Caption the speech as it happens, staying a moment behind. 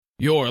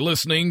You're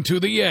listening to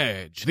The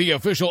Edge, the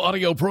official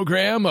audio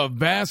program of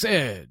Bass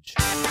Edge.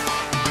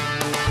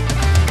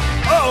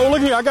 Uh-oh,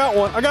 look here, I got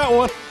one.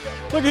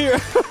 Look here.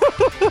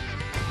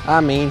 I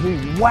mean, he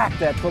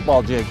whacked that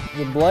football jig.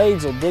 The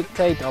blades will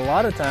dictate a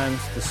lot of times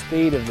the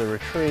speed of the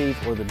retrieve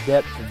or the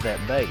depth of that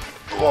bait.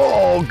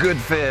 Oh, good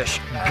fish.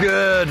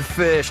 Good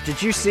fish.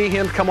 Did you see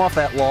him come off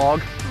that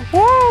log?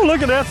 Whoa,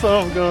 look at that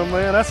son of a gun,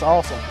 man. That's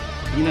awesome.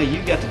 You know,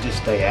 you got to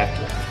just stay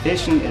after it.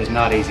 Fishing is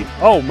not easy.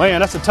 Oh, man,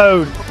 that's a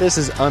toad. This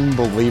is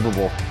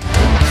unbelievable.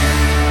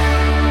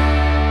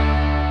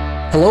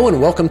 Hello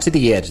and welcome to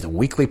The Edge, the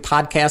weekly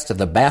podcast of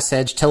the Bass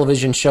Edge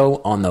television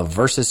show on the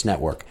Versus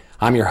Network.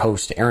 I'm your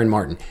host, Aaron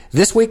Martin.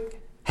 This week,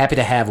 happy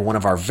to have one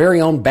of our very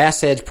own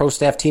Bass Edge Pro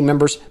Staff team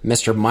members,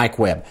 Mr. Mike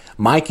Webb.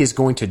 Mike is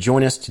going to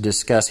join us to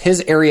discuss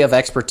his area of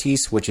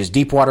expertise, which is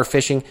deep water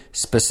fishing,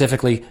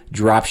 specifically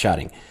drop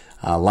shotting.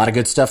 A lot of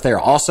good stuff there.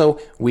 Also,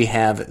 we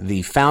have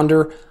the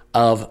founder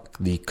of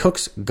the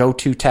Cook's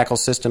Go-To Tackle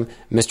System,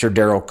 Mr.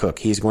 Daryl Cook.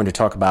 He's going to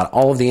talk about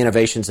all of the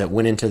innovations that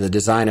went into the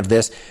design of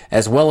this,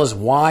 as well as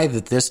why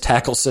that this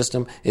tackle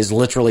system is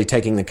literally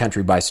taking the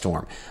country by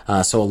storm.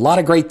 So a lot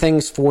of great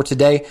things for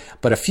today,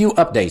 but a few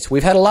updates.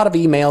 We've had a lot of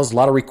emails, a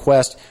lot of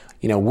requests.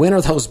 You know, when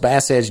are those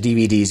Bass Edge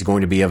DVDs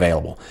going to be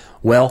available?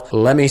 Well,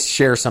 let me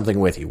share something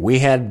with you. We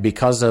had,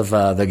 because of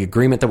the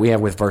agreement that we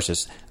have with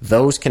Versus,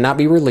 those cannot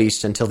be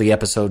released until the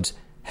episodes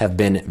have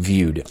been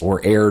viewed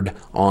or aired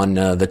on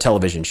the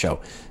television show.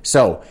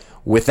 So,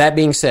 with that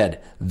being said,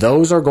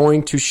 those are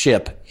going to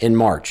ship in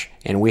March,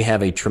 and we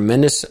have a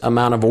tremendous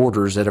amount of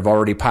orders that have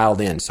already piled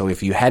in. So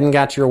if you hadn't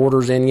got your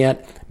orders in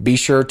yet, be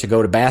sure to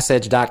go to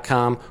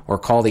bassedge.com or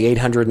call the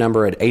 800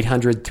 number at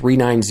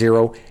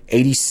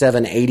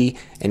 800-390-8780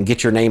 and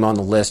get your name on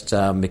the list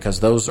because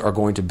those are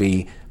going to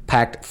be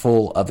packed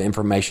full of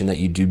information that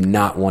you do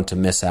not want to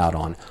miss out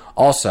on.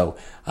 Also,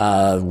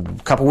 a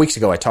couple weeks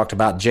ago, I talked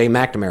about Jay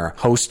McNamara,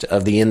 host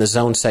of the In the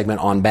Zone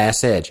segment on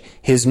Bass Edge.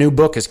 His new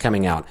book is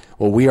coming out.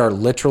 Well, we are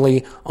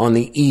literally on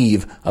the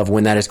eve of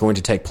when that is going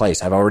to take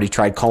place. I've already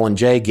tried calling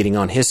Jay, getting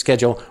on his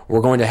schedule.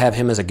 We're going to have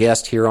him as a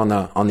guest here on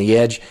the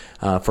Edge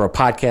for a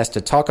podcast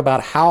to talk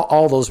about how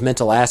all those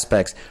mental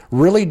aspects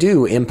really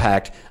do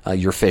impact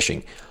your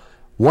fishing.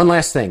 One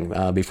last thing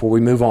before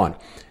we move on.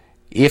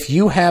 If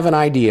you have an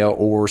idea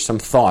or some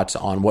thoughts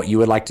on what you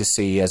would like to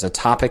see as a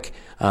topic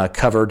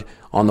covered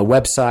on the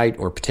website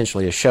or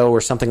potentially a show or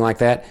something like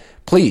that,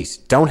 please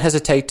don't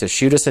hesitate to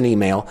shoot us an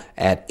email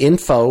at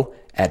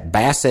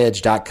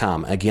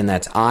info@bassedge.com. Again,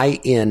 that's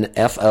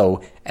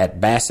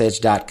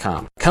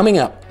info@bassedge.com. Coming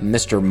up,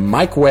 Mr.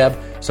 Mike Webb,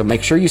 so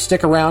make sure you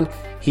stick around.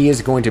 He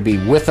is going to be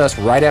with us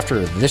right after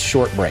this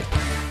short break.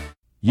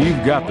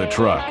 You've got the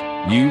truck.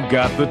 You've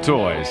got the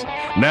toys.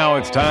 Now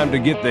it's time to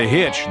get the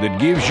hitch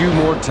that gives you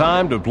more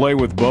time to play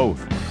with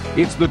both.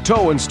 It's the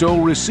Tow and Stow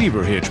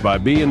Receiver Hitch by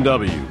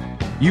B&W.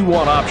 You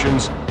want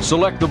options?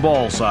 Select the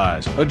ball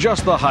size,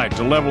 adjust the height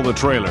to level the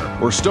trailer,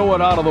 or stow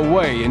it out of the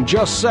way in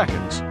just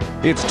seconds.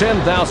 It's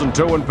 10,000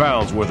 towing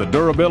pounds worth of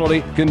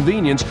durability,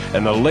 convenience,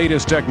 and the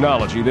latest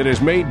technology that has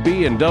made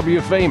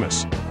B&W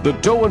famous. The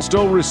Tow and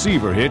Stow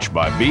Receiver Hitch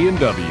by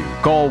B&W.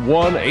 Call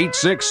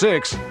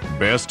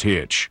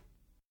 1-866-BEST-HITCH.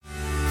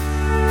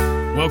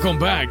 Welcome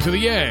back to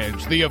The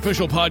Edge, the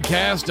official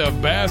podcast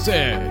of Bass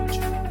Edge.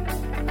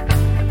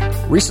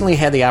 Recently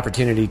had the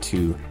opportunity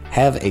to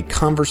have a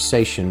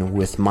conversation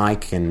with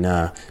Mike, and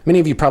many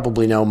of you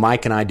probably know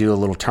Mike and I do a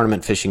little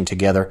tournament fishing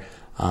together,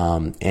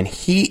 and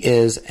he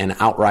is an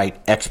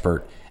outright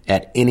expert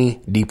at any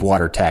deep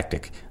water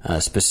tactic,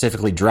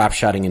 specifically drop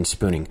shotting and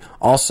spooning.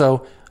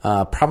 Also,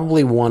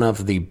 probably one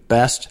of the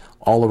best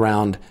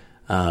all-around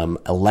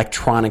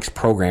electronics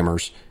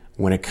programmers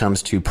when it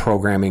comes to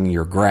programming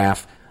your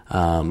graph,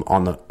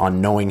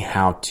 on knowing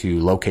how to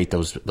locate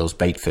those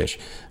bait fish.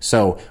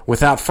 So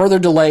without further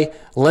delay,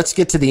 let's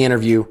get to the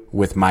interview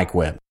with Mike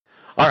Webb.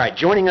 All right,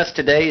 joining us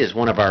today is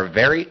one of our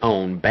very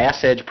own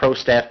Bass Edge Pro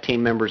Staff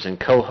team members and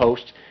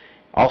co-host,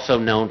 also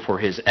known for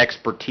his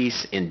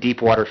expertise in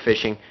deep water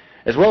fishing,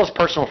 as well as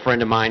personal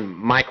friend of mine,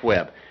 Mike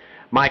Webb.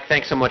 Mike,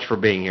 thanks so much for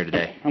being here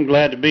today. I'm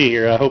glad to be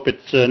here. I hope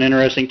it's an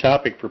interesting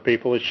topic for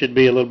people. It should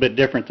be a little bit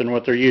different than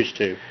what they're used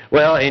to.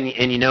 Well,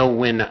 and you know,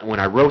 when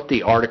I wrote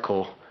the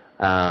article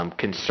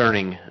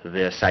concerning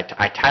this,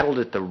 I titled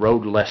it "The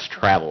Road Less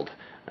Traveled"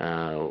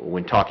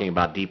 when talking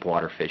about deep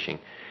water fishing.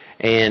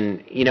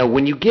 And you know,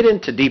 when you get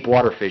into deep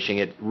water fishing,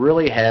 it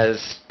really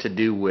has to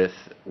do with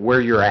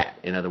where you're at.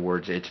 In other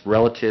words, it's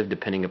relative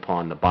depending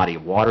upon the body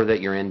of water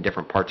that you're in,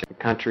 different parts of the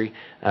country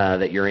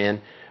that you're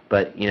in.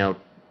 But you know,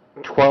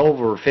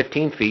 12 or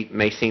 15 feet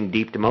may seem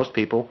deep to most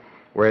people,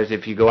 whereas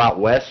if you go out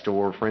west,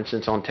 or for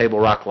instance on Table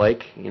Rock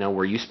Lake, you know,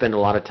 where you spend a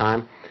lot of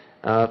time,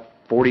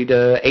 40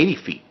 to 80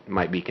 feet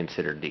might be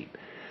considered deep.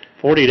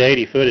 40 to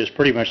 80 foot is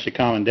pretty much the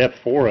common depth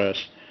for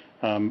us.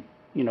 You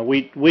know,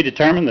 we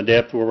determine the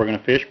depth where we're going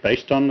to fish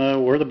based on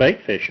where the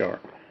bait fish are.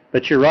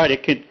 But you're right,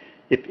 it could,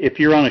 if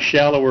you're on a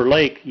shallower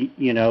lake,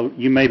 you know,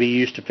 you may be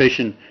used to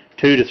fishing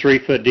 2 to 3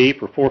 foot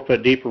deep or 4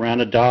 foot deep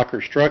around a dock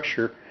or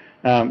structure.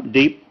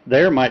 Deep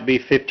there might be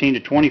 15 to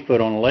 20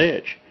 foot on a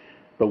ledge.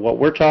 But what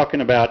we're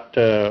talking about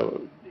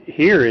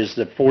here is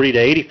the 40 to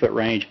 80 foot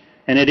range,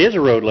 and it is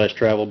a road less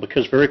traveled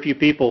because very few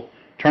people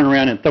turn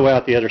around and throw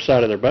out the other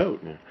side of their boat.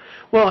 Yeah.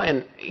 Well,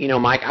 and,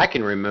 Mike, I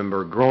can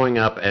remember growing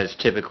up as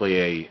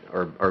typically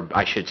or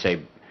I should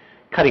say,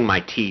 cutting my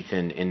teeth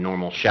in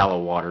normal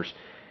shallow waters.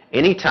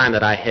 Anytime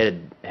that I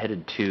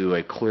headed to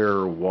a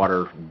clearer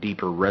water,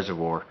 deeper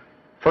reservoir,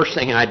 first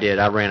thing I did,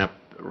 I ran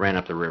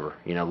up the river,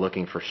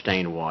 looking for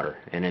stained water.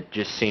 And it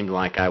just seemed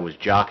like I was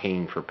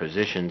jockeying for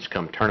positions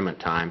come tournament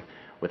time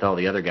with all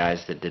the other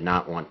guys that did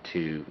not want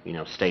to,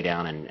 stay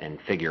down and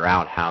figure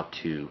out how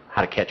to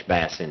catch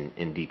bass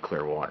in deep,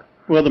 clear water.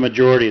 Well, the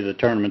majority of the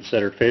tournaments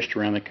that are fished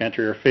around the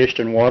country are fished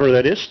in water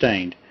that is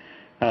stained.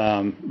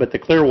 But the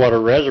clear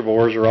water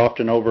reservoirs are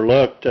often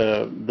overlooked,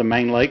 the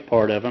main lake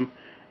part of them.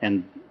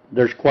 And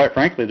quite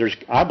frankly,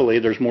 I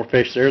believe there's more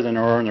fish there than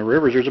there are in the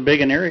rivers. There's a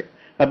bigger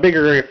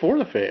area for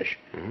the fish.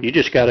 Mm-hmm. You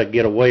just got to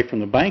get away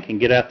from the bank and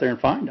get out there and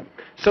find them.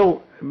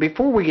 So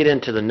before we get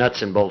into the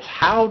nuts and bolts,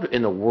 how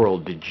in the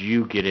world did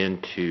you get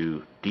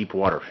into deep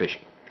water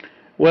fishing?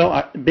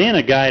 Well, being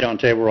a guide on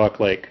Table Rock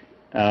Lake,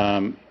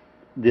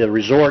 the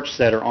resorts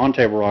that are on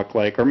Table Rock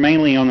Lake are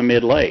mainly on the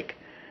mid-lake,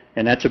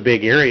 and that's a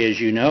big area, as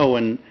you know,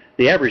 and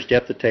the average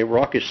depth of Table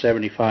Rock is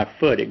 75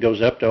 foot. It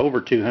goes up to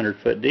over 200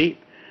 foot deep.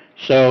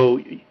 So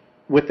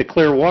with the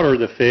clear water,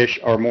 the fish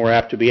are more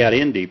apt to be out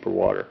in deeper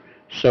water.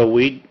 So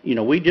we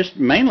just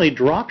mainly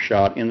drop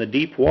shot in the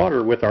deep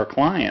water with our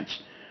clients,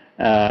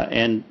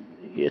 and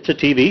it's a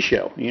TV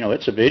show.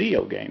 It's a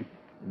video game.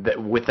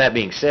 With that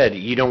being said,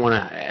 you don't want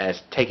to,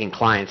 as taking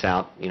clients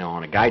out,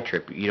 on a guide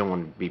trip, you don't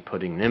want to be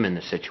putting them in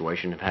the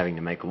situation of having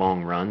to make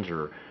long runs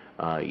or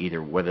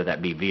either whether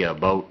that be via a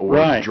boat or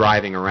right.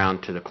 driving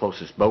around to the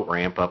closest boat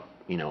ramp up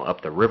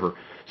the river.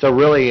 So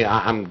really,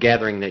 I'm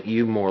gathering that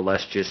you more or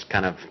less just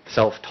kind of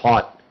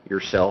self-taught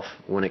yourself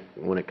when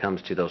it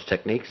comes to those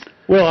techniques.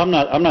 Well, I'm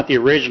not the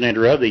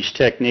originator of these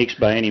techniques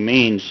by any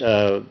means.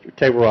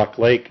 Table Rock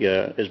Lake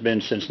has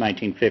been since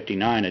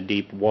 1959 a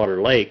deep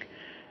water lake.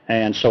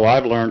 And so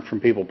I've learned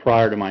from people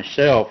prior to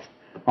myself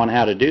on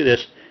how to do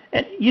this.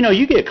 And,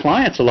 you get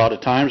clients a lot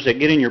of times that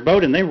get in your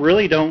boat and they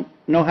really don't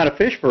know how to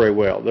fish very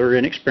well. They're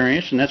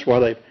inexperienced, and that's why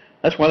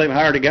they've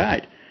hired a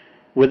guide.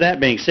 With that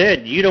being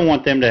said, you don't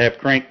want them to have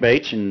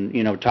crankbaits and,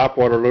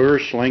 topwater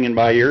lures slinging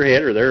by your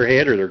head or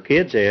their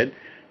kid's head.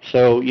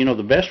 So,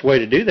 the best way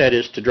to do that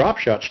is to drop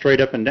shot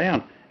straight up and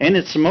down. And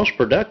it's the most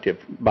productive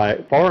by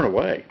far and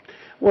away.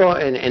 Well,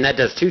 and that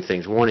does two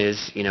things. One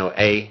is,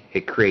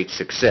 it creates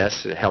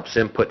success. It helps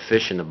them put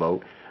fish in the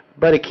boat.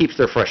 But it keeps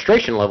their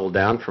frustration level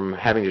down from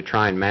having to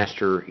try and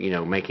master,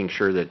 making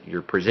sure that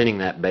you're presenting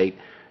that bait,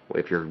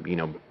 if you're,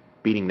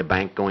 beating the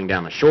bank going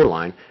down the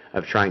shoreline,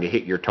 of trying to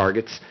hit your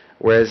targets.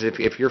 Whereas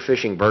if you're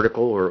fishing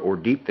vertical or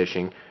deep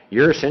fishing,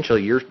 you're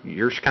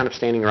kind of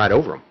standing right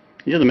over them.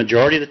 The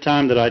majority of the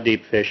time that I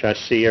deep fish, I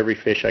see every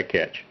fish I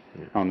catch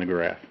on the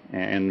graph.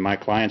 And my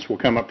clients will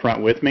come up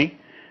front with me,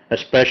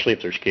 especially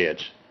if there's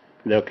kids.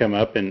 They'll come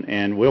up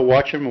and we'll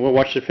watch them, and we'll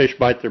watch the fish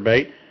bite their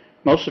bait.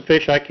 Most of the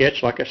fish I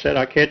catch, like I said,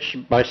 I catch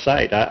by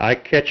sight. I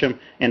catch them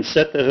and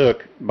set the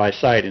hook by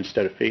sight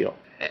instead of feel.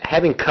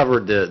 Having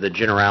covered the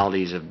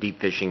generalities of deep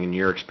fishing in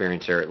your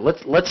experience, Eric,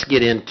 let's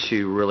get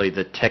into really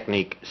the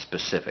technique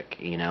specific.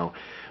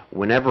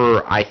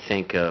 Whenever I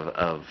think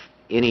of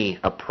any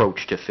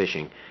approach to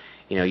fishing,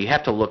 you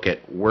have to look at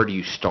where do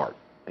you start,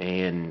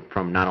 and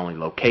from not only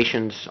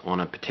locations on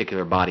a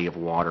particular body of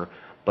water,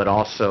 but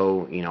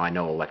also, I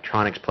know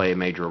electronics play a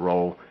major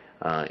role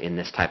in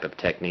this type of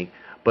technique,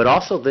 but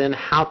also then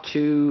how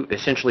to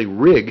essentially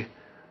rig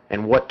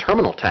and what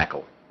terminal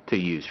tackle to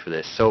use for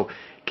this. So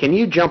can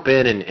you jump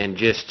in and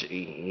just,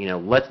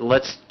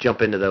 let's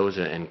jump into those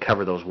and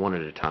cover those one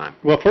at a time.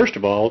 Well, first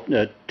of all,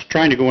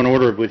 trying to go in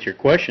order with your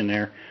question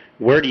there,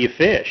 where do you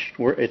fish?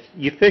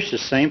 You fish the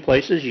same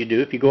places you do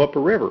if you go up a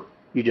river.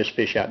 You just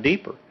fish out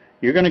deeper.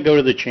 You're going to go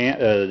to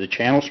the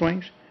channel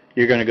swings.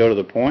 You're going to go to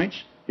the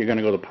points. You're going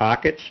to go to the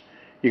pockets.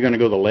 You're going to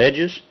go to the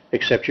ledges,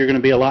 except you're going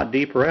to be a lot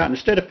deeper out.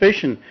 Instead of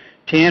fishing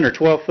 10 or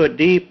 12 foot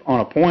deep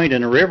on a point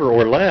in a river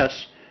or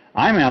less,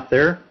 I'm out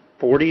there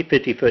 40,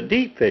 50 foot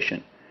deep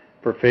fishing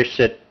for fish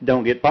that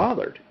don't get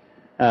bothered.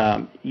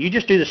 You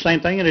just do the same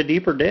thing at a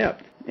deeper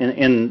depth.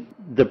 And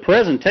the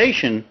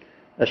presentation,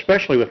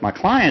 especially with my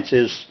clients,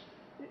 is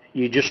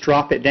you just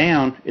drop it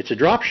down. It's a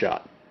drop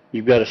shot.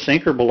 You've got a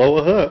sinker below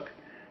a hook.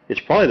 It's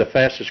probably the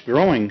fastest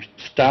growing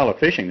style of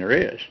fishing there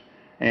is.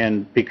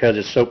 And because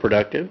it's so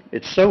productive,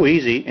 it's so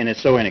easy, and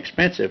it's so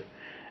inexpensive,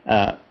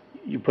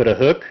 you put a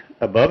hook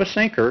above a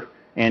sinker,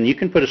 and you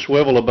can put a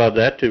swivel above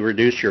that to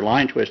reduce your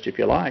line twist if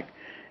you like,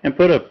 and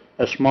put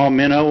a small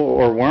minnow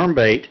or worm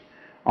bait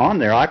on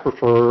there. I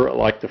prefer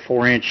like the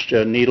 4-inch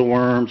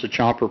needleworms, the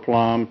chomper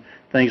plum,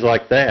 things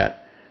like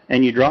that.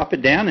 And you drop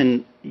it down,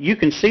 and you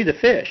can see the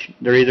fish.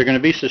 They're either going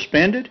to be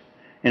suspended,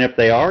 and if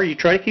they are, you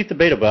try to keep the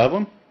bait above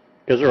them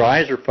because their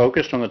eyes are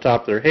focused on the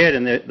top of their head,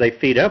 and they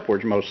feed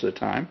upwards most of the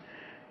time.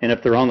 And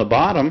if they're on the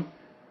bottom,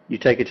 you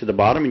take it to the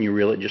bottom and you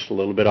reel it just a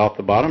little bit off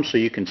the bottom so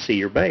you can see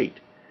your bait.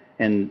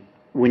 And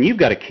when you've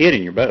got a kid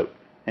in your boat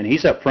and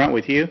he's up front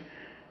with you,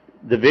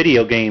 the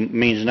video game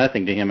means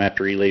nothing to him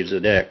after he leaves the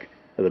deck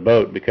of the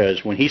boat,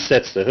 because when he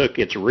sets the hook,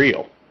 it's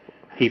real.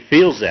 He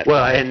feels that.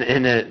 Well,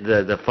 and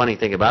the funny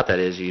thing about that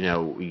is,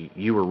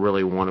 you were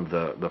really one of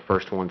the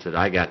first ones that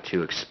I got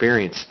to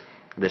experience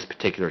this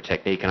particular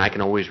technique, and I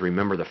can always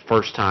remember the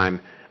first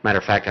time. Matter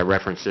of fact, I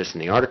referenced this in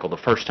the article. The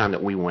first time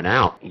that we went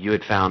out, you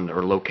had found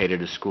or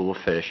located a school of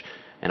fish,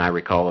 and I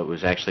recall it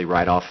was actually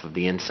right off of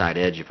the inside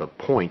edge of a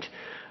point.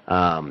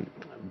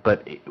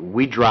 But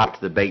we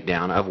dropped the bait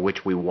down, of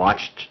which we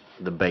watched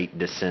the bait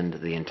descend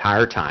the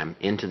entire time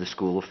into the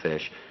school of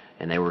fish,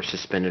 and they were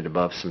suspended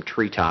above some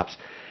treetops.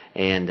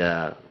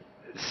 And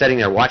sitting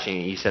there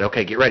watching it, you said,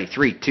 okay, get ready,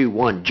 3, 2,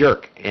 1,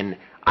 jerk. And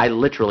I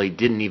literally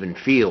didn't even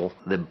feel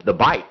the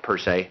bite, per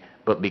se,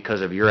 but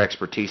because of your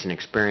expertise and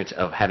experience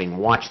of having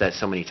watched that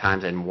so many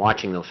times and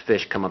watching those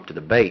fish come up to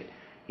the bait,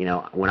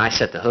 when I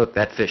set the hook,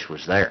 that fish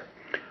was there.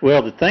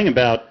 Well, the thing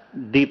about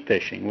deep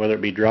fishing, whether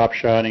it be drop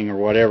shotting or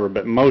whatever,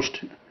 but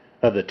most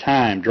of the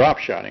time drop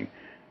shotting,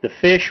 the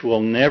fish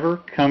will never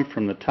come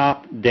from the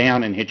top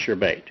down and hit your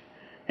bait.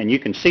 And you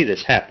can see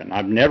this happen.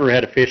 I've never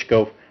had a fish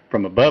go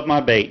from above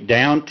my bait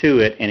down to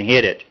it and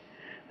hit it.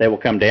 They will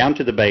come down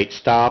to the bait,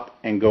 stop,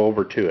 and go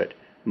over to it.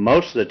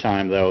 Most of the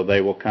time, though,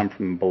 they will come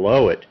from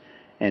below it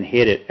and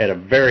hit it at a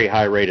very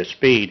high rate of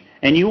speed,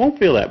 and you won't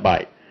feel that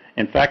bite.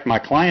 In fact, my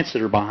clients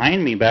that are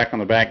behind me back on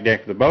the back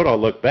deck of the boat, I'll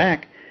look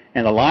back,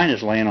 and the line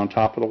is laying on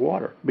top of the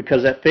water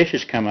because that fish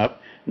has come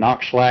up,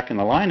 knocked slack in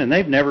the line, and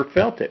they've never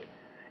felt it.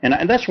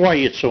 And that's why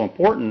it's so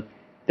important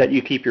that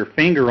you keep your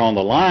finger on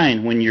the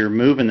line when you're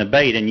moving the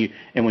bait,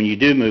 and when you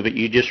do move it,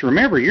 you just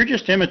remember you're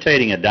just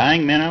imitating a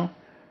dying minnow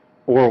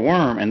or a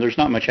worm, and there's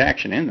not much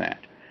action in that.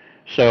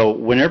 So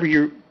whenever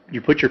you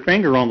put your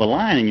finger on the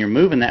line and you're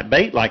moving that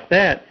bait like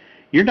that,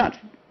 you're not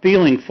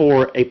feeling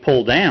for a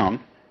pull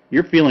down,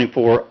 you're feeling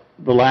for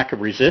the lack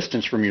of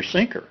resistance from your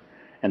sinker.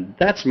 And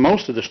that's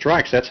most of the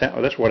strikes. That's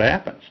what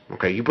happens.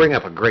 Okay, you bring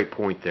up a great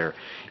point there.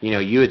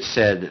 You had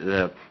said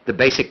the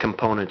basic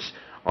components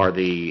are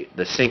the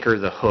sinker,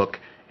 the hook,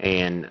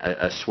 and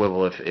a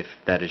swivel if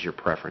that is your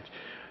preference.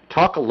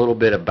 Talk a little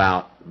bit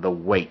about the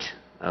weight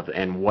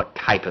and what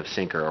type of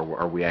sinker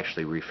are we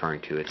actually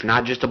referring to. It's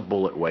not just a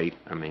bullet weight.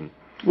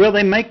 Well,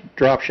 they make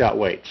drop shot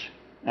weights.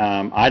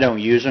 I don't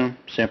use them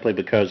simply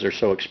because they're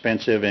so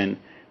expensive. And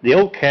the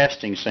old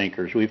casting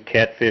sinkers, we've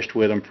catfished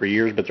with them for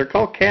years, but they're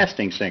called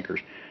casting sinkers.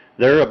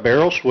 They're a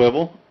barrel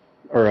swivel,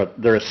 or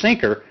they're a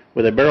sinker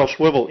with a barrel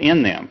swivel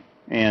in them,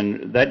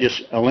 and that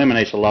just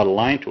eliminates a lot of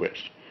line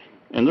twists.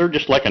 And they're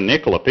just like a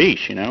nickel a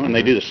piece, and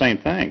they do the same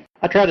thing.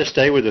 I try to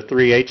stay with the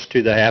 3/8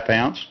 to the ½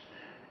 ounce,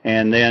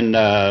 and then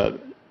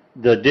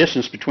the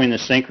distance between the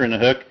sinker and the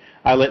hook,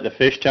 I let the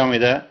fish tell me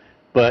that,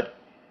 but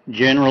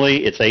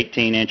generally it's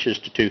 18 inches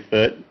to 2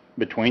 foot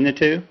between the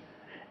two.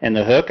 And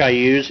the hook I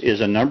use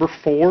is a number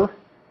 4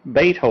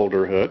 bait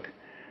holder hook.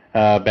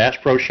 Bass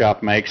Pro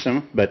Shop makes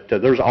them, but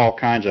there's all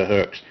kinds of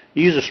hooks.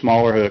 Use a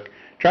smaller hook.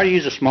 Try to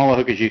use a smaller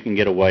hook as you can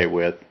get away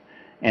with.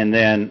 And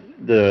then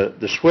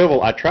the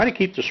swivel, I try to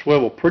keep the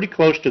swivel pretty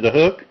close to the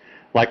hook,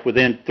 like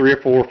within 3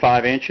 or 4 or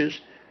 5 inches.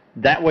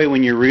 That way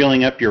when you're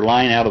reeling up your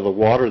line out of the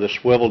water, the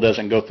swivel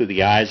doesn't go through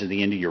the eyes of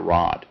the end of your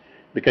rod.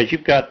 Because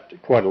you've got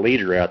quite a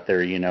leader out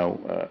there,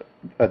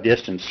 a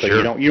distance, so sure.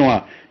 you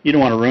don't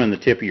want to ruin the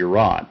tip of your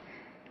rod.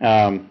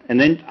 And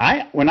then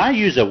when I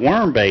use a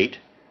worm bait,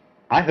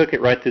 I hook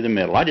it right through the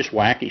middle. I just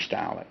wacky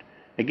style it.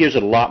 It gives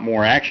it a lot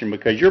more action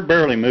because you're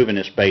barely moving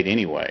this bait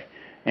anyway,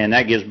 and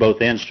that gives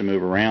both ends to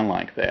move around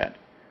like that.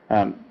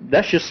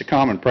 That's just the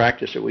common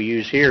practice that we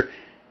use here,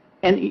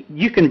 and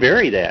you can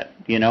vary that.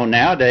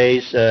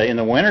 Nowadays in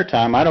the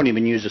wintertime, I don't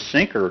even use a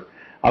sinker.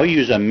 I'll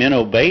use a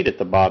minnow bait at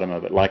the bottom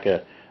of it, like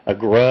a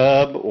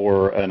grub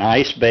or an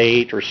ice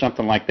bait or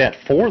something like that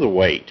for the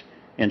weight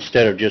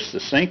instead of just the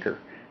sinker.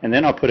 And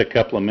then I'll put a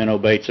couple of minnow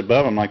baits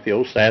above them, like the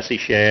old sassy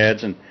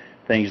shads and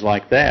things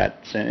like that.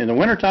 So in the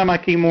wintertime, I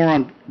key more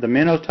on the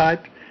minnow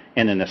type,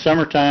 and in the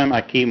summertime,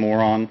 I key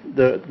more on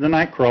the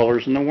night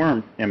crawlers and the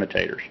worm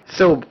imitators.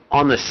 So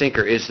on the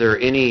sinker, is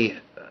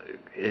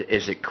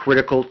it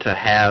critical to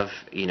have,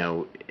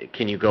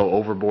 can you go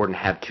overboard and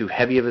have too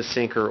heavy of a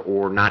sinker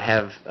or not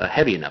have a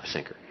heavy enough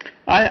sinker?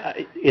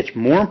 It's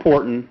more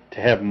important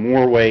to have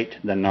more weight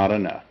than not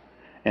enough.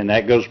 And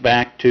that goes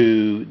back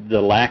to the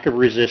lack of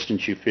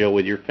resistance you feel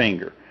with your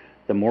finger.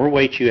 The more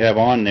weight you have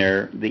on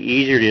there, the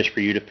easier it is for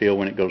you to feel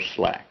when it goes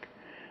slack.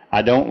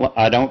 I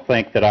don't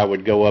think that I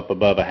would go up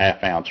above a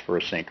 ½ ounce for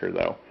a sinker,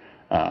 though.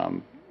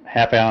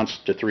 ½ ounce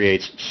to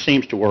 3/8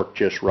 seems to work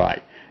just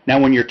right. Now,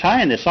 when you're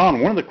tying this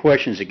on, one of the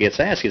questions that gets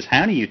asked is,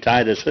 how do you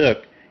tie this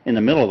hook in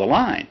the middle of the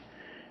line?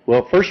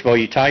 Well, first of all,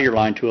 you tie your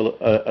line to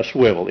a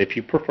swivel, if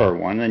you prefer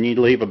one, and you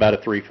leave about a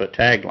 3-foot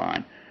tag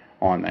line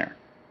on there.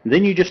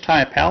 Then you just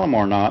tie a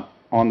Palomar knot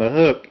on the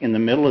hook in the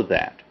middle of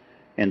that.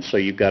 And so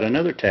you've got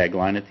another tag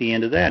line at the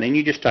end of that, and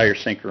you just tie your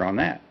sinker on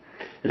that.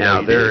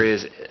 Now,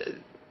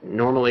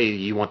 normally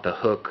you want the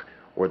hook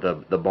or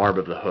the barb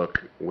of the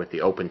hook with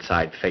the open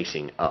side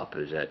facing up.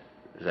 Is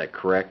that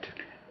correct?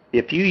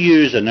 If you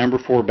use a number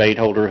 4 bait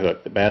holder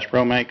hook that Bass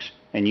Pro makes,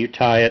 and you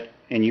tie it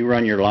and you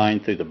run your line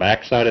through the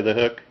back side of the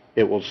hook,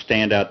 it will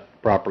stand out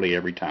properly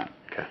every time.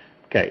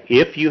 Okay.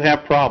 If you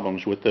have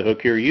problems with the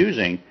hook you're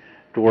using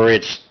to where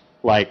it's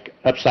like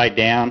upside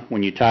down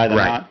when you tie the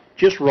knot,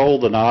 just roll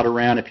the knot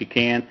around if you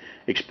can.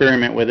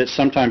 Experiment with it.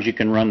 Sometimes you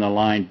can run the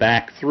line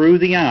back through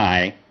the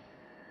eye,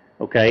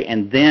 okay,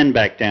 and then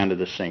back down to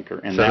the sinker.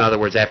 And so in other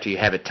words, after you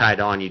have it tied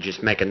on, you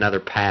just make another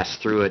pass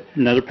through it.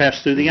 Another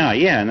pass through the eye,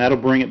 yeah, and that'll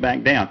bring it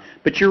back down.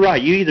 But you're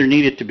right. You either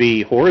need it to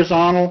be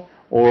horizontal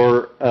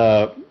or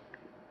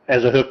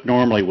as a hook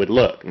normally would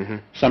look. Mm-hmm.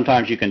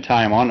 Sometimes you can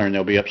tie them on there and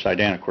they'll be upside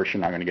down. Of course, you're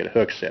not going to get a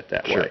hook set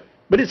that way.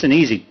 But it's an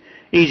easy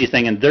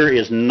thing, and there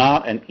is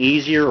not an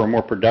easier or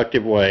more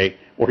productive way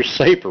or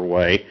safer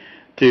way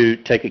to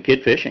take a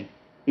kid fishing,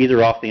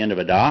 either off the end of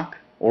a dock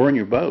or in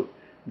your boat.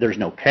 There's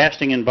no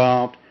casting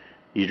involved.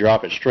 You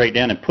drop it straight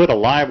down and put a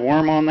live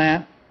worm on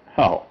that.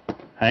 Oh,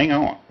 hang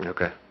on.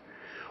 Okay.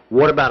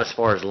 What about as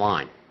far as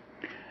line?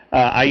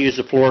 I use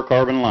a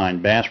fluorocarbon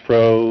line, Bass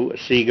Pro,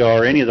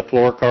 Seaguar, any of the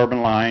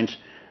fluorocarbon lines.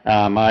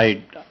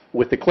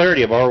 With the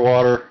clarity of our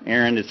water,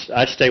 Aaron,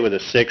 I stay with a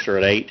 6 or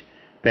an 8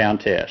 pound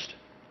test.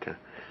 Okay.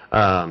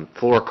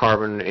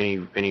 Fluorocarbon,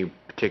 any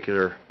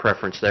particular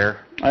preference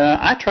there?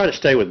 I try to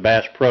stay with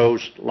Bass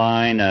Pro's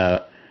line.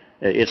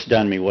 It's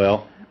done me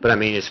well. But I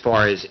mean, as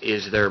far as,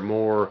 is there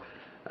more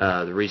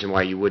the reason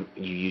why you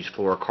use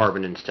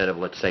fluorocarbon instead of,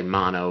 let's say,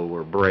 mono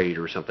or braid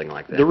or something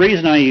like that? The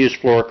reason I use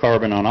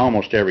fluorocarbon on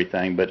almost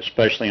everything, but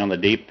especially on the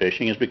deep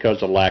fishing, is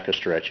because of the lack of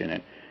stretch in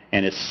it.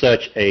 And it's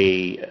such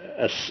a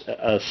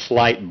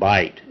slight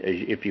bite,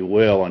 if you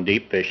will, on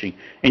deep fishing.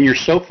 And you're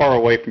so far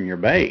away from your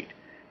bait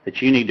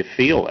that you need to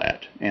feel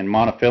that. And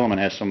monofilament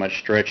has so much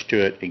stretch to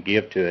it and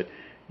give to it,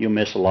 you'll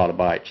miss a lot of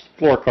bites.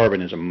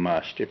 Fluorocarbon is a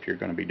must if you're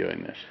going to be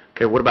doing this.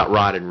 Okay, what about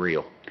rod and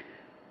reel?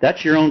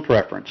 That's your own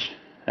preference.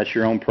 That's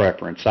your own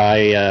preference.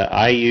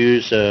 I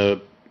use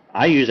a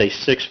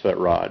 6-foot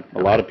rod. A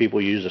lot of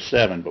people use a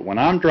 7, but when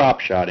I'm drop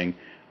shotting,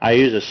 I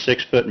use a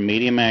 6-foot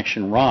medium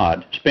action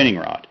rod, spinning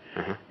rod.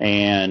 Uh-huh.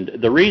 And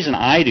the reason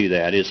I do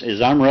that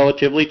is I'm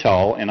relatively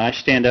tall, and I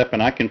stand up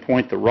and I can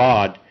point the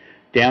rod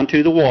down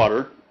to the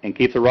water and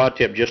keep the rod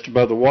tip just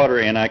above the water,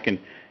 and I can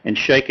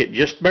shake it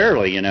just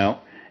barely,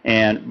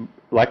 And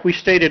like we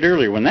stated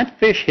earlier, when that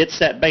fish hits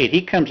that bait,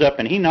 he comes up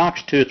and he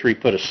knocks 2 or 3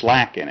 foot of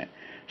slack in it.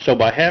 So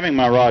by having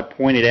my rod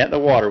pointed at the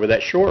water with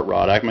that short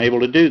rod, I'm able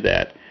to do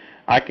that.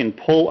 I can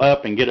pull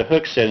up and get a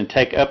hook set and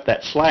take up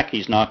that slack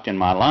he's knocked in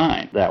my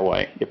line that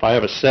way. If I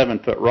have a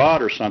 7-foot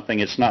rod or something,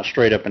 it's not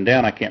straight up and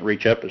down. I can't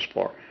reach up as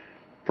far.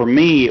 For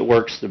me, it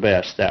works the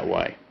best that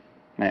way.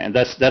 And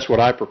that's what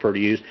I prefer to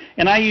use.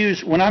 And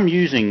when I'm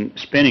using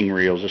spinning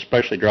reels,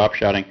 especially drop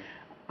shotting,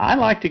 I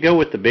like to go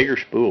with the bigger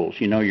spools,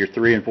 your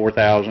 3 and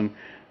 4,000.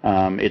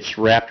 It's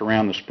wrapped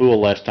around the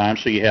spool less time,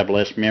 so you have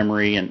less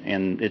memory,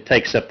 and it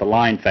takes up the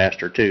line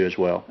faster, too, as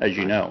well, as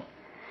you know.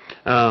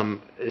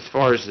 As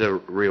far as the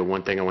reel,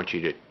 one thing I want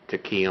you to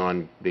key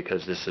on,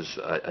 because this is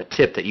a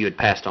tip that you had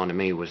passed on to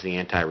me, was the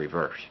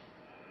anti-reverse.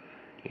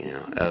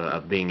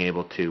 Of being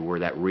able to, where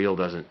that reel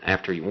doesn't,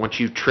 once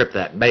you trip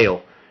that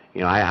bail,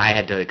 I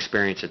had to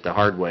experience it the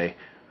hard way.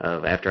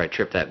 After I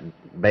tripped that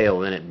bail,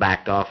 then it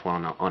backed off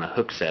on a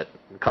hook set.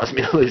 It caused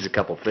me to lose a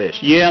couple fish.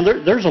 Yeah,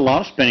 there's a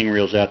lot of spinning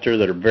reels out there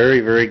that are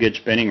very, very good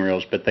spinning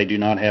reels, but they do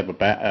not have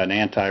an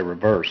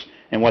anti-reverse.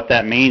 And what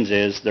that means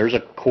is there's a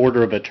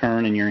quarter of a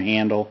turn in your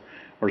handle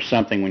or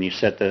something when you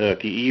set the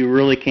hook. You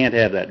really can't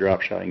have that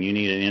drop shotting. You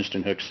need an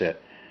instant hook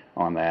set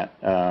on that.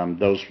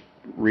 Those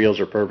reels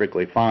are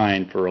perfectly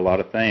fine for a lot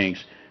of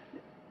things.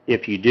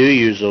 If you do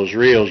use those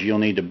reels, you'll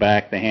need to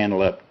back the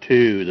handle up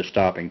to the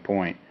stopping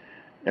point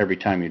every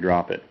time you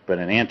drop it. But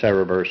an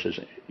anti-reverse is,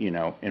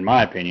 in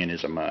my opinion,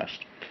 is a must.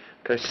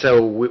 Okay,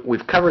 so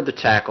we've covered the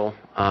tackle.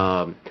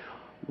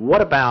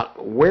 What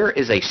about, where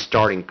is a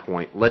starting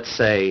point? Let's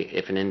say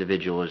if an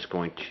individual is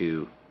going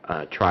to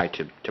try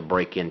to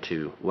break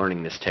into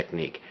learning this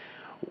technique,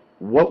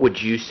 what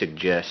would you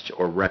suggest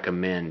or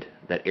recommend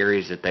that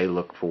areas that they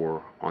look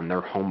for on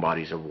their home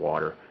bodies of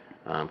water,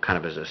 kind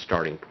of as a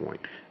starting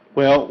point?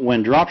 Well,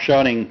 when drop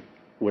shotting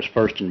was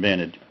first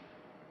invented,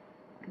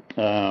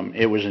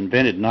 it was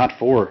invented not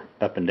for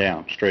up and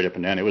down, straight up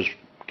and down. It was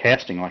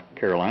casting like a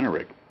Carolina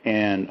rig.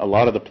 And a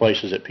lot of the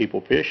places that people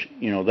fish,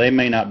 they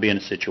may not be in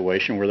a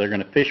situation where they're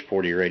going to fish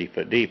 40 or 80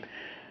 foot deep.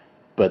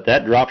 But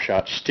that drop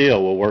shot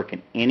still will work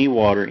in any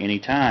water, any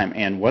time.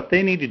 And what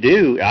they need to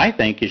do, I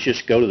think, is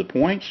just go to the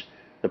points,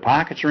 the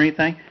pockets or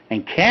anything,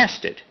 and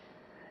cast it.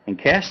 And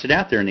cast it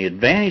out there. And the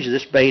advantage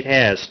this bait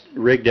has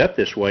rigged up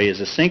this way is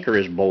the sinker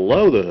is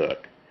below the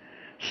hook.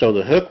 So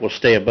the hook will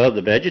stay above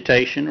the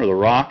vegetation or the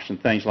rocks and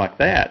things like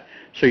that.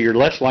 So you're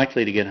less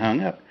likely to get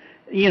hung up.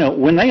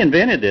 When they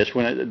invented this,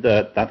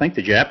 I think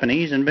the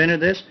Japanese invented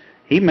this,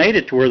 he made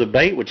it to where the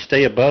bait would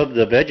stay above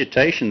the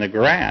vegetation, the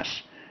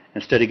grass,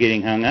 instead of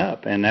getting hung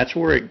up. And that's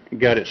where it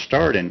got its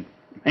start. And,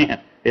 man,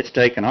 it's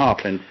taken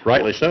off, and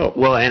rightly so.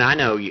 Well, and I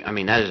know,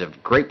 that is a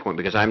great point,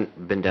 because I've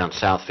been down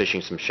south fishing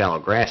some shallow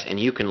grass, and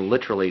you can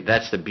literally,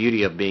 that's the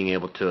beauty of being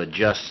able to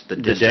adjust the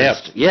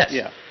distance. Depth. Yes.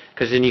 Yeah.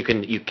 Because then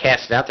you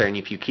cast it out there, and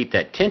if you keep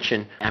that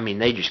tension, I mean,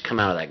 they just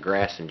come out of that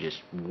grass and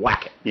just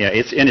whack it. Yeah,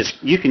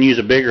 you can use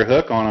a bigger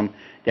hook on them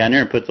down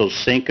there and put those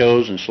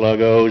Cincos and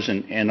Sluggos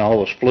and all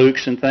those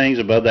flukes and things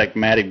above that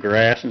matted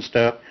grass and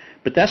stuff.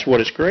 But that's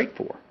what it's great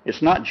for.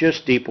 It's not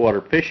just deep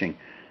water fishing.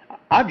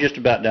 I've just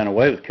about done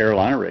away with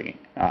Carolina rigging.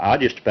 I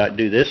just about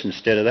do this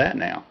instead of that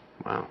now.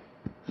 Wow.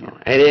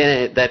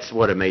 And that's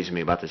what amazes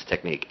me about this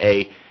technique.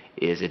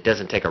 Is it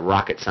doesn't take a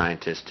rocket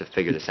scientist to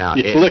figure this out.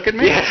 Look at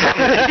me.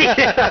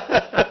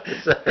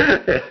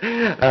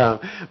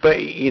 But,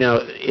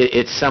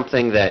 it's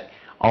something that,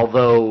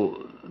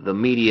 although the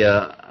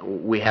media,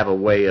 we have a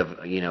way of,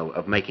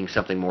 of making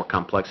something more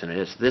complex than it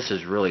is, this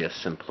is really a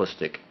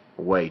simplistic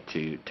way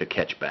to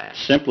catch bass.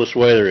 Simplest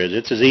way there is.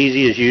 It's as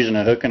easy as using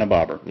a hook and a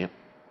bobber. Yep.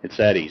 It's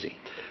that easy.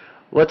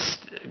 Let's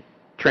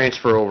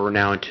transfer over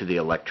now into the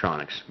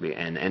electronics,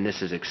 and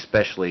this is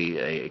especially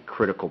a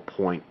critical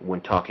point when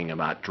talking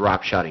about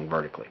drop shotting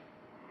vertically.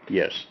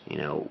 Yes.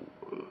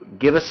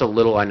 Give us a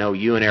little. I know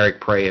you and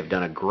Eric Prey have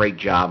done a great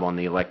job on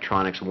the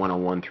electronics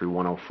 101 through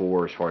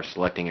 104 as far as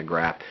selecting a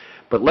graph,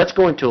 but let's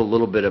go into a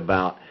little bit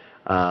about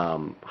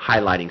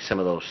highlighting some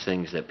of those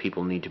things that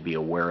people need to be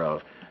aware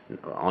of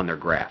on their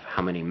graph.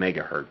 How many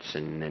megahertz,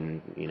 and then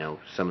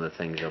some of the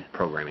things of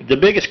programming. The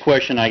biggest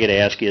question I get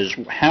asked is,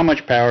 how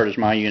much power does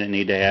my unit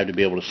need to have to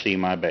be able to see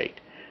my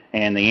bait?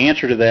 And the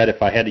answer to that,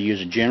 if I had to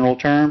use general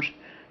terms,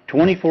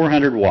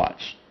 2,400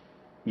 watts.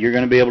 You're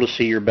going to be able to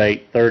see your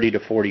bait 30 to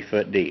 40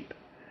 foot deep,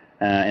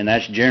 and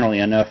that's generally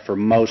enough for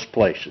most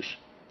places.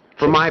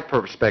 From my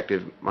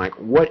perspective, Mike,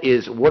 what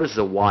is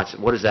the watts?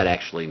 What does that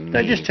actually mean?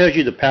 That just tells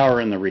you the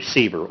power in the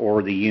receiver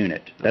or the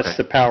unit. That's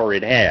the power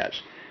it has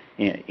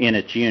in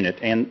its unit.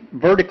 And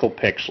vertical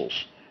pixels,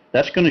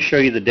 that's going to show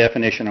you the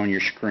definition on your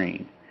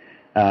screen.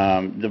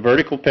 The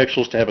vertical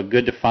pixels, to have a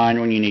good defined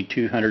one, you need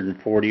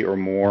 240 or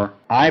more.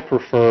 I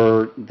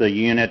prefer the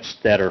units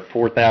that are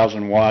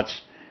 4,000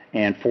 watts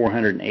and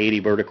 480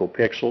 vertical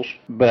pixels,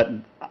 but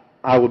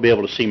I would be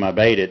able to see my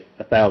bait at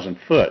 1,000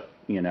 foot,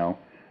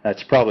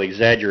 That's probably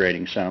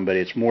exaggerating some, but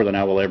it's more than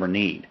I will ever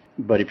need.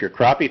 But if you're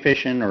crappie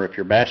fishing or if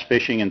you're bass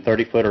fishing in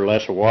 30 foot or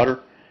less of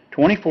water,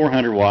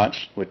 2,400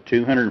 watts with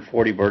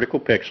 240 vertical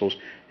pixels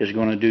is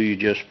going to do you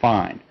just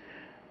fine.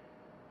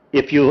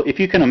 If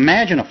you can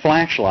imagine a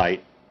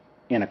flashlight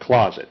in a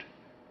closet,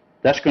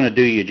 that's going to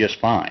do you just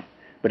fine.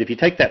 But if you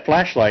take that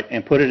flashlight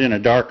and put it in a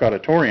dark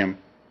auditorium,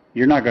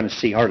 you're not going to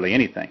see hardly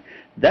anything.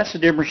 That's the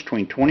difference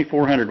between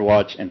 2,400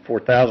 watts and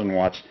 4,000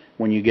 watts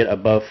when you get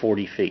above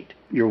 40 feet.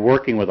 You're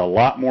working with a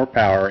lot more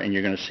power, and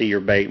you're going to see your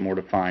bait more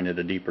defined at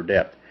a deeper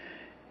depth.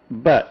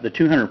 But the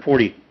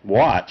 240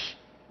 watts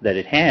that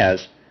it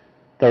has,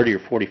 30 or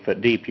 40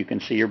 foot deep, you can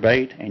see your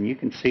bait and you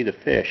can see the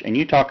fish. And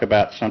you talk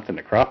about something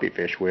to crappie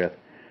fish with.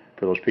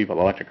 For those people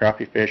that like to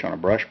crappie fish on a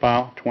brush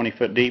pile, 20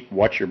 foot deep,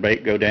 watch your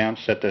bait go down,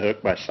 set the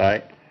hook by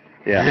sight.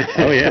 Yeah.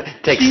 Oh, yeah.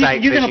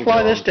 Sight you can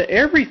apply this to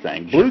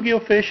everything,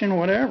 bluegill fishing,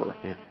 whatever.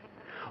 Yeah.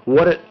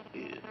 What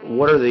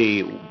are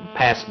the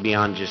past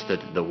beyond just the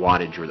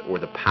wattage or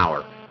the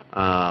power?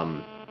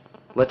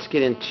 Let's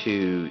get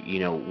into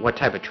what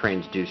type of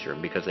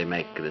transducer, because they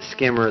make the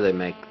skimmer, they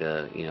make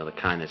the the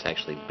kind that's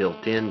actually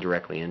built in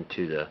directly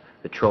into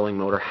the trolling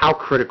motor. How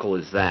critical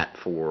is that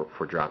for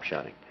drop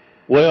shotting?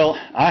 Well,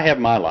 I have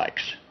my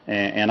likes,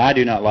 and I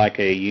do not like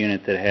a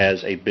unit that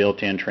has a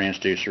built-in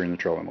transducer in the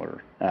trolling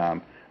motor.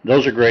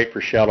 Those are great for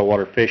shallow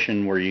water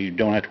fishing where you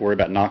don't have to worry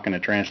about knocking a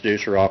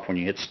transducer off when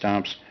you hit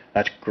stumps.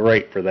 That's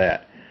great for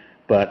that.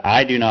 But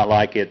I do not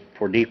like it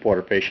for deep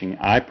water fishing.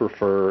 I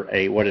prefer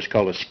what is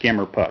called a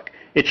skimmer puck.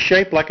 It's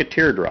shaped like a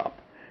teardrop,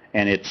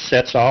 and it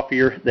sets off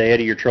the head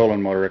of your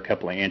trolling motor a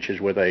couple of inches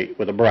with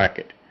a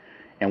bracket.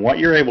 And what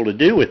you're able to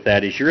do with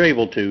that is you're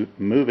able to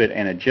move it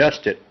and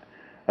adjust it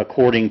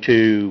according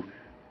to,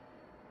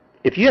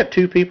 if you have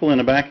two people in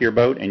the back of your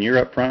boat and you're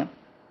up front,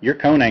 your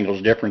cone angle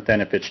is different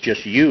than if it's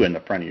just you in the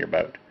front of your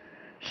boat.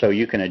 So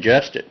you can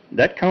adjust it.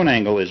 That cone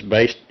angle is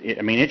based,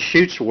 it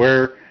shoots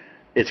where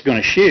it's going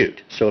to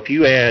shoot. So if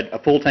you add a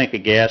full tank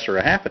of gas or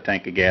a half a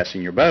tank of gas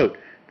in your boat,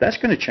 that's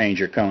going to change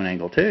your cone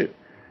angle too.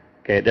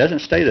 Okay, it doesn't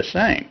stay the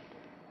same.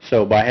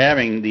 So by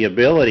having the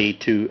ability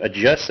to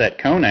adjust that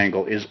cone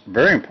angle is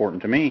very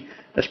important to me,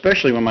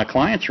 especially when my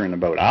clients are in the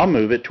boat. I'll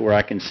move it to where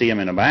I can see them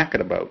in the back of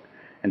the boat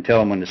and tell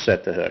them when to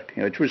set the hook.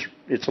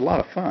 It's a lot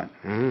of fun.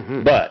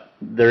 Mm-hmm. But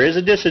there is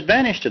a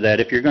disadvantage to that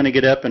if you're going to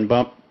get up and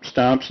bump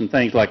stumps and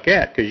things like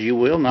that, because you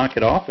will knock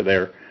it off of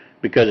there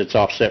because it's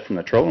offset from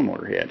the trolling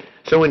motor head.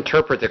 So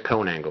interpret the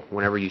cone angle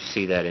whenever you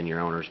see that in your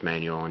owner's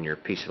manual on your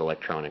piece of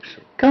electronics.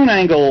 Cone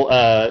angle,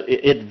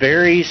 it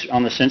varies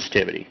on the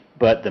sensitivity,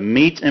 but the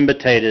meat and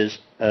potatoes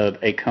of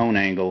a cone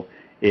angle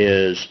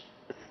is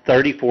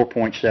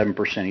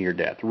 34.7% of your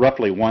depth,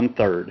 roughly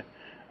 1/3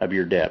 of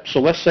your depth. So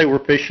let's say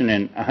we're fishing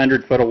in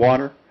 100 foot of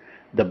water.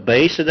 The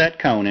base of that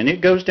cone, and it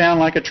goes down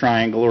like a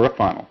triangle or a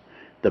funnel,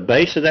 the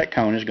base of that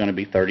cone is going to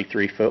be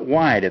 33 foot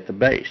wide at the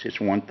base. It's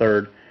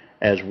 1/3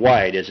 as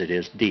wide as it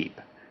is deep.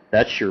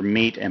 That's your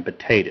meat and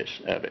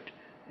potatoes of it.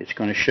 It's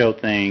going to show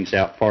things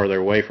out farther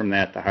away from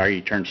that. The higher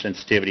you turn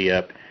sensitivity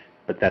up,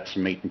 but that's the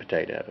meat and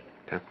potato of it.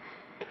 Okay.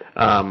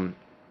 A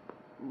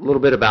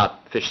little bit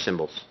about fish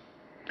symbols.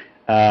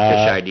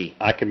 Fish ID.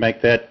 I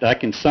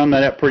can sum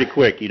that up pretty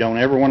quick. You don't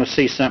ever want to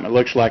see something that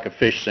looks like a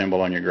fish symbol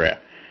on your graph.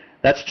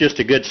 That's just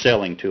a good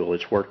selling tool.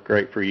 It's worked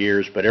great for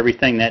years, but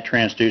everything that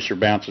transducer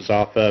bounces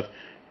off of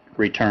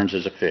returns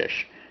as a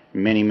fish.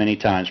 Many, many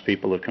times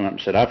people have come up and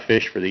said, I've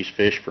fished for these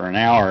fish for an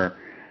hour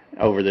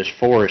over this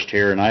forest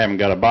here, and I haven't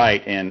got a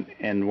bite,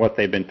 and what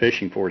they've been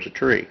fishing for is a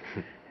tree.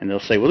 And they'll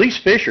say, well, these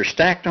fish are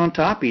stacked on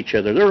top of each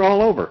other. They're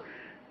all over.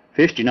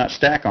 Fish do not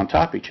stack on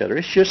top of each other.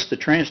 It's just the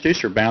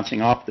transducer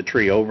bouncing off the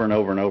tree over and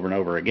over and over and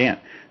over again.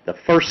 The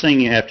first thing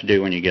you have to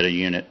do when you get a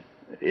unit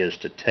is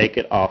to take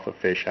it off of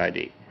Fish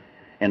ID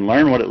and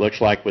learn what it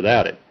looks like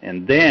without it.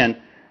 And then,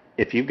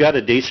 if you've got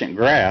a decent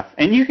graph,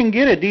 and you can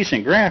get a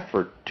decent graph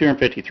for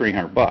 $250,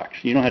 $300,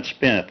 you don't have to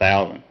spend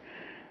 $1,000.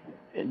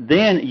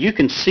 Then you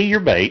can see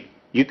your bait.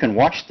 You can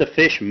watch the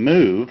fish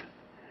move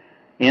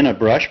in a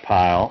brush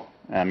pile.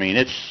 I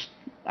mean,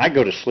 I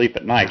go to sleep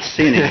at night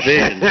seeing these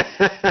visions.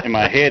 In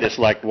my head, it's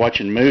like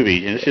watching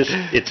movies, and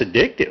it's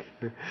addictive.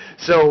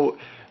 So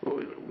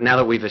now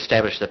that we've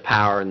established the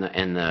power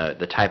and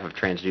the type of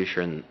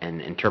transducer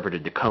and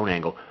interpreted the cone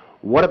angle,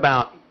 what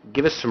about,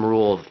 give us some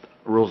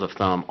rules of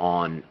thumb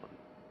on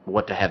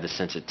what to have the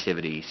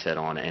sensitivity set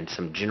on and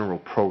some general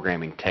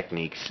programming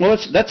techniques? Well,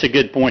 that's a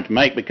good point to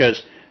make,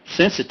 because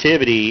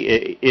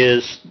sensitivity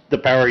is the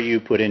power you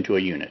put into a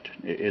unit,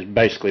 is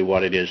basically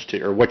what it is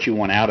or what you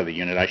want out of the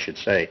unit, I should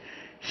say.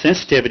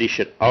 Sensitivity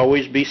should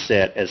always be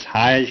set as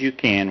high as you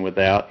can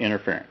without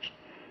interference.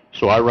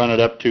 So I run it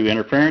up to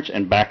interference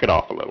and back it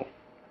off a little.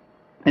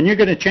 And you're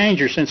going to change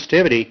your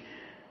sensitivity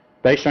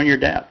based on your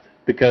depth,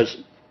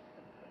 because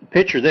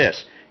picture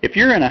this. If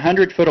you're in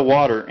 100 foot of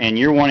water and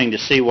you're wanting to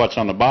see what's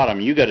on the bottom,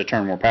 you got to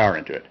turn more power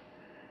into it.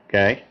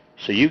 Okay?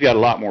 So you got a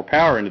lot more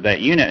power into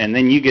that unit, and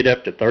then you get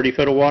up to 30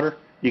 foot of water,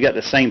 you got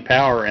the same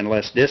power and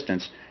less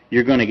distance,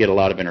 you're going to get a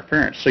lot of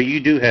interference. So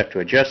you do have to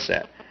adjust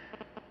that.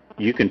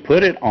 You can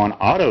put it on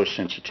auto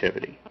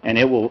sensitivity, and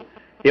it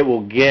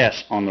will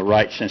guess on the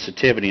right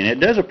sensitivity, and it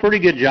does a pretty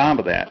good job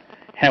of that.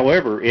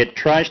 However, it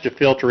tries to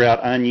filter out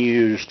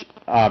unused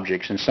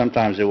objects, and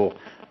sometimes it will,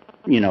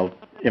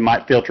 it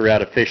might filter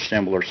out a fish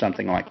symbol or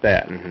something like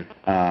that.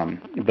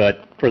 Mm-hmm.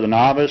 But for the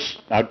novice,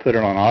 I'd put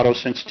it on auto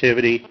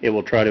sensitivity. It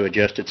will try to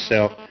adjust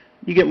itself.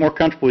 You get more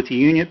comfortable with the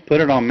unit, put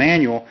it on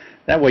manual.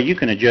 That way you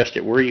can adjust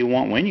it where you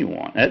want, when you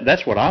want.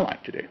 That's what I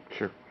like to do.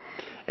 Sure.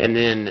 And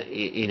then,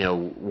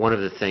 one of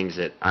the things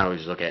that I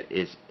always look at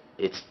is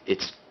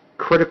it's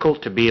critical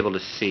to be able to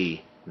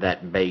see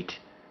that bait.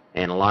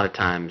 And a lot of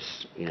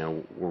times,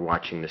 we're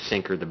watching the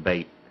sinker, the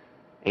bait,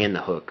 and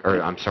the hook,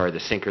 or I'm sorry, the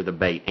sinker, the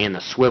bait, and the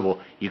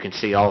swivel. You can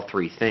see all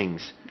three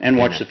things. And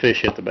watch the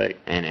fish hit the bait.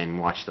 And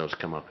watch those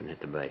come up and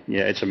hit the bait.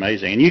 Yeah, it's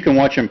amazing. And you can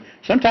watch them.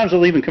 Sometimes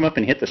they'll even come up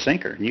and hit the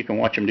sinker, and you can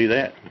watch them do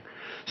that.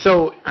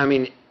 So, I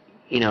mean,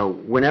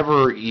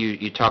 whenever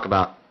you talk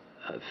about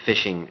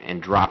fishing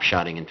and drop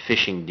shotting and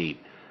fishing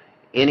deep,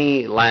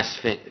 any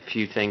last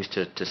few things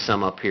to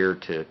sum up here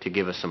to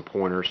give us some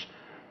pointers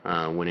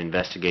when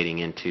investigating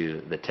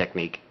into the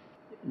technique?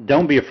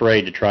 Don't be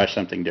afraid to try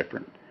something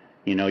different.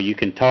 You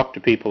can talk to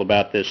people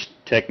about this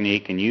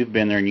technique, and you've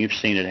been there and you've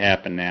seen it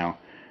happen now.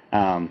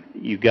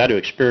 You've got to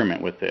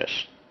experiment with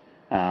this.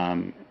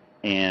 And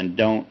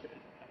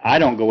I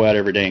don't go out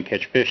every day and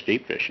catch fish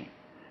deep fishing.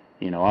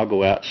 I'll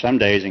go out some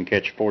days and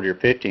catch 40 or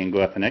 50 and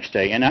go out the next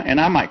day, and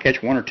I might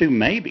catch one or two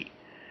maybe.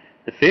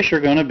 The fish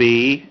are going to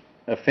be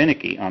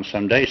finicky on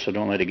some days, so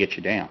don't let it get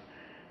you down.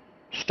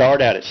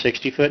 Start out at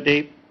 60 foot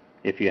deep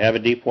if you have a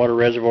deep water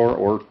reservoir,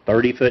 or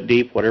 30 foot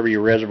deep, whatever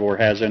your reservoir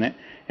has in it,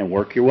 and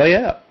work your way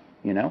up.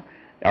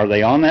 Are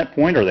they on that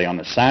point? Are they on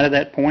the side of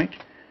that point?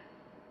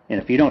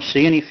 And if you don't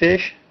see any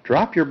fish,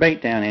 drop your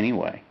bait down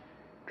anyway.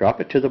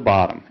 Drop it to the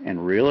bottom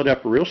and reel it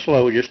up real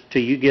slow just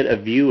till you get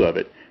a view of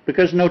it,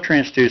 because no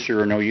transducer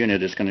or no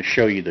unit is going to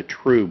show you the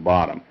true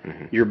bottom.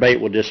 Mm-hmm. Your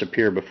bait will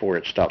disappear before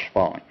it stops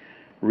falling.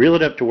 Reel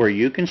it up to where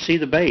you can see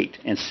the bait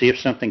and see if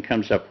something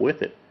comes up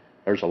with it.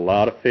 There's a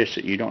lot of fish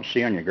that you don't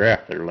see on your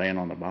graph that are laying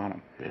on the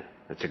bottom. Yeah,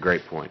 that's a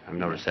great point. I've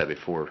noticed that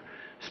before,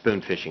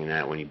 spoon fishing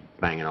that when you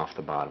bang it off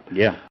the bottom.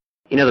 Yeah.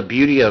 The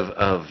beauty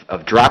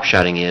of drop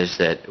shotting is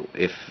that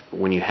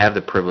when you have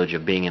the privilege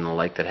of being in a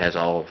lake that has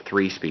all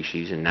three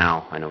species, and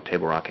now I know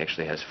Table Rock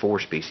actually has 4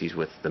 species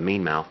with the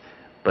meanmouth,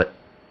 but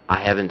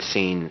I haven't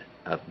seen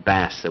a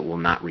bass that will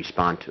not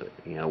respond to it.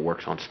 It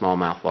works on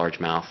smallmouth,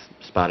 largemouth,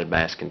 spotted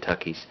bass,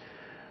 Kentuckys.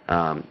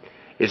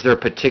 Is there a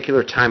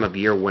particular time of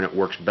year when it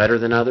works better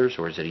than others,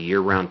 or is it a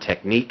year-round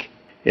technique?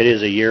 It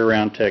is a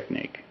year-round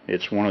technique.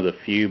 It's one of the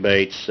few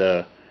baits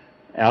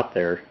out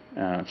there,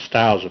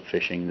 styles of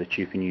fishing that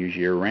you can use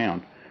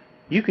year-round.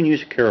 You can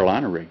use a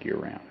Carolina rig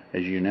year-round,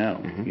 as you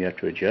know. Mm-hmm. You have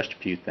to adjust a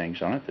few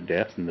things on it, the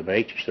depth and the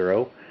bait you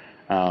throw.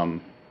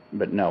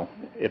 But no,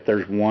 if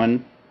there's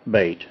one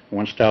bait,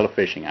 one style of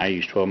fishing I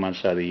use 12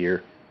 months out of the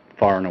year,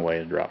 far and away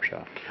the drop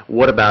shot.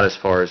 What about as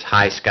far as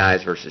high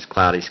skies versus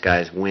cloudy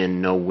skies,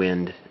 wind, no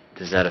wind?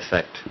 Does that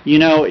affect?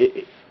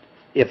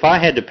 if I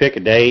had to pick a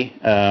day,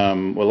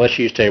 well, let's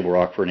use Table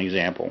Rock for an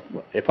example.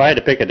 If I had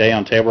to pick a day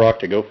on Table Rock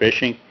to go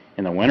fishing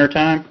in the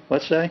wintertime,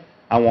 let's say,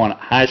 I want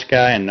high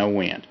sky and no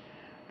wind.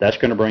 That's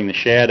going to bring the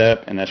shad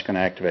up, and that's going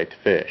to activate the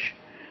fish.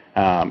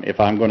 If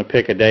I'm going to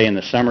pick a day in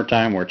the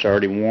summertime where it's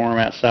already warm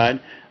outside,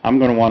 I'm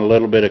going to want a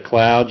little bit of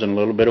clouds and a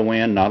little bit of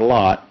wind, not a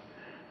lot,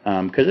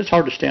 because it's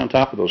hard to stay on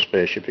top of those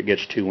fish if it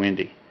gets too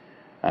windy.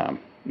 And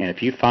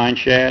if you find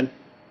shad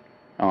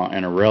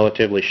in a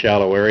relatively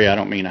shallow area, I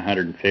don't mean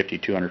 150,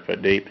 200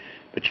 foot deep,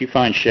 but you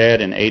find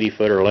shad in 80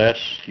 foot or less,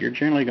 you're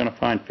generally going to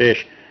find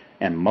fish.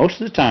 And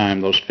most of the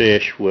time, those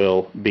fish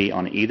will be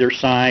on either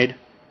side,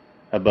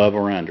 above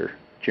or under.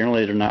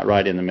 Generally, they're not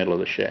right in the middle of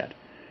the shad.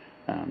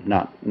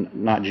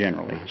 Not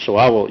generally.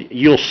 So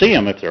you'll see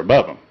them if they're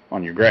above them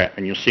on your graph,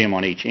 and you'll see them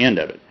on each end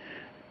of it.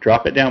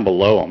 Drop it down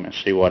below them and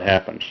see what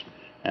happens,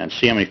 and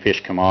see how many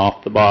fish come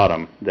off the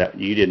bottom that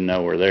you didn't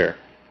know were there.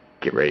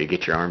 Get ready to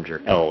get your arm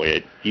jerked. Oh,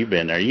 you've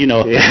been there. You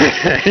know.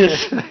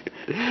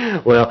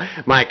 Well,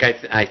 Mike,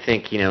 I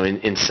think,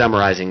 in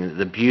summarizing,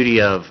 the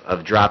beauty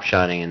of drop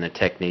shotting and the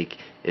technique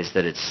is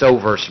that it's so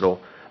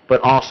versatile,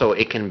 but also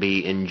it can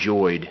be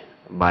enjoyed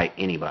by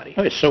anybody.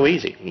 Oh, it's so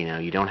easy.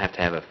 You don't have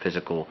to have a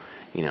physical,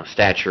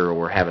 stature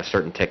or have a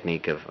certain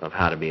technique of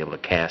how to be able to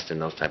cast and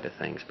those type of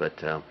things.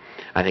 But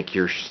I think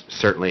you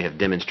certainly have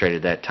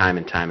demonstrated that time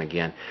and time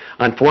again.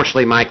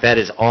 Unfortunately, Mike, that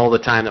is all the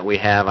time that we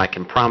have. I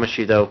can promise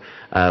you, though,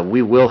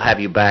 we will have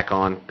you back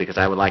on because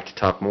I would like to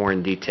talk more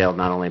in detail,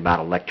 not only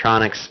about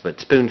electronics, but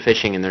spoon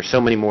fishing, and there's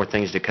so many more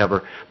things to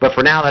cover. But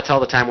for now, that's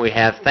all the time we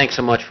have. Thanks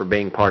so much for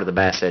being part of the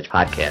Bass Edge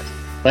podcast.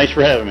 Thanks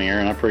for having me,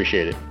 Aaron. I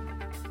appreciate it.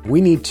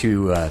 We need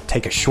to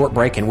take a short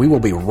break, and we will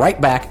be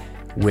right back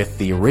with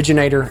the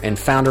originator and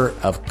founder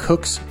of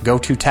Cook's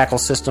Go-To Tackle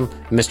System,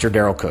 Mr.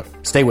 Darrell Cook.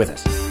 Stay with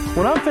us.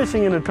 When I'm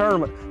fishing in a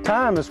tournament,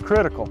 time is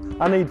critical.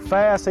 I need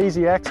fast,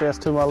 easy access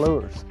to my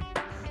lures.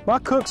 My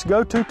Cook's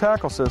Go-To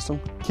Tackle System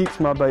keeps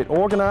my bait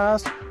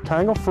organized,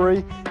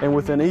 tangle-free, and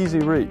within easy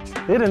reach.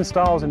 It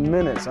installs in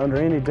minutes under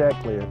any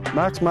deck lid,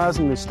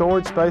 maximizing the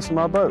storage space in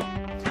my boat.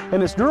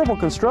 And its durable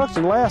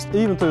construction lasts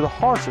even through the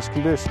harshest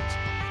conditions.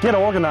 Get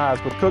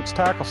organized with Cook's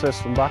Tackle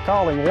System by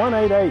calling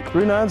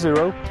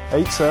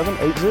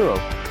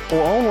 1-888-390-8780 or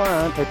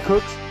online at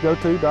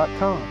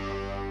cooksgoto.com.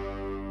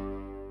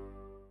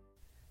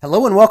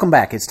 Hello and welcome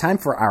back. It's time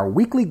for our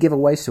weekly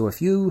giveaway, so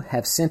if you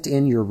have sent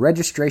in your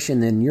registration,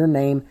 then your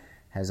name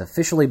has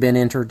officially been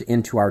entered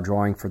into our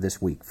drawing for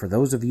this week. For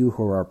those of you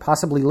who are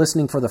possibly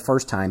listening for the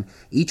first time,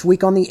 each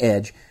week on The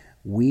Edge,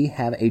 we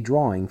have a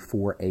drawing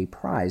for a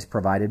prize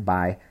provided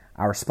by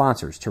our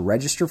sponsors. To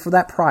register for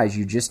that prize,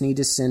 you just need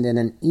to send in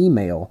an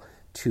email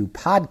to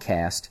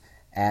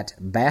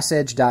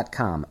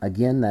podcast@bassedge.com.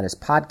 Again, that is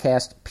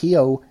podcast,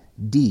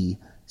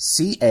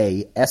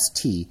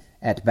 PODCAST,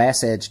 at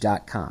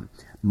bassedge.com.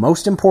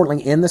 Most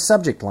importantly, in the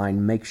subject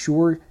line, make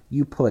sure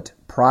you put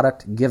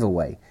product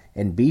giveaway,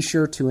 and be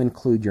sure to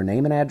include your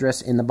name and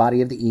address in the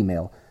body of the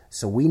email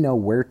so we know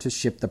where to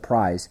ship the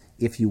prize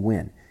if you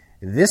win.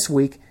 This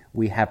week,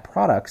 we have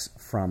products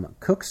from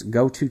Cook's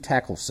Go-To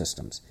Tackle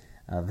Systems.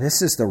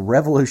 This is the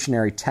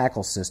revolutionary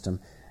tackle system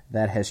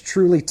that has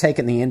truly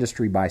taken the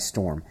industry by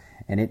storm,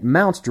 and it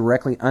mounts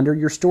directly under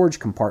your storage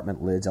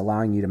compartment lids,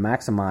 allowing you to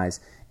maximize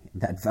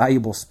that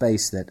valuable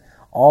space that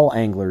all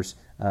anglers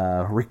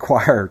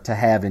require to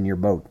have in your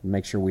boat.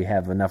 Make sure we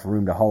have enough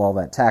room to haul all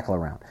that tackle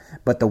around.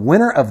 But the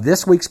winner of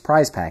this week's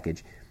prize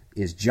package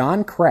is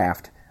John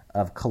Kraft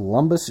of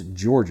Columbus,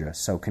 Georgia.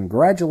 So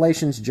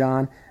congratulations,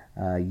 John.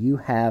 You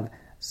have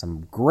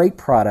some great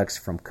products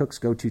from Cook's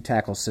Go-To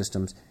Tackle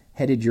Systems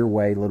headed your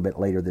way a little bit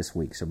later this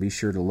week, so be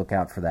sure to look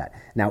out for that.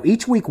 Now,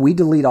 each week we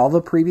delete all the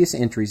previous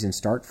entries and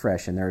start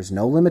fresh, and there is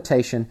no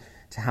limitation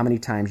to how many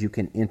times you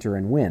can enter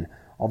and win,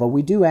 although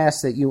we do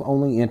ask that you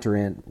only enter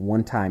in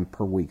one time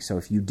per week. So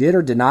if you did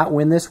or did not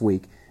win this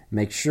week,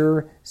 make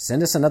sure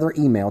send us another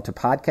email to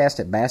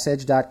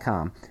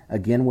podcast@bassedge.com,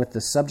 again with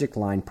the subject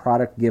line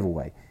product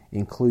giveaway.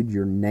 Include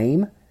your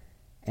name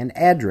and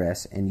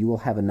address, and you will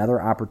have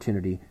another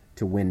opportunity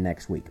to win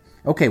next week.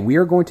 Okay, we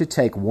are going to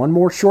take one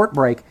more short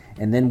break,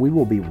 and then we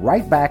will be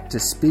right back to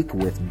speak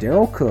with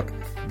Darrell Cook,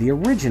 the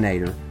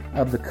originator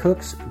of the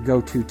Cook's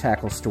Go-To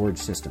Tackle Storage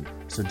System.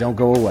 So don't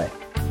go away.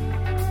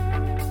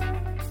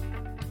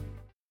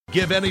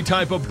 Give any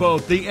type of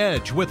boat the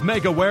edge with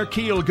MegaWare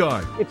Keel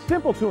Guard. It's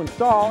simple to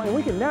install, and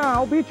we can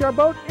now beach our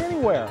boat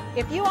anywhere.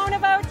 If you own a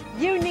boat,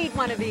 you need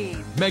one of these.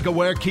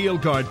 MegaWare Keel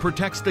Guard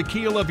protects the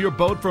keel of your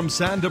boat from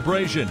sand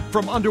abrasion,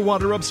 from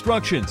underwater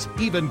obstructions,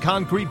 even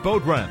concrete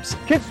boat ramps.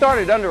 Kit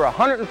started under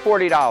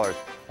 $140,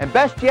 and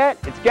best yet,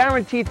 it's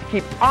guaranteed to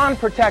keep on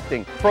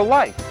protecting for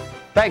life.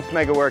 Thanks,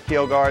 MegaWare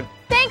Keel Guard.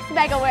 Thanks,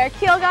 MegaWare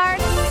Keel Guard.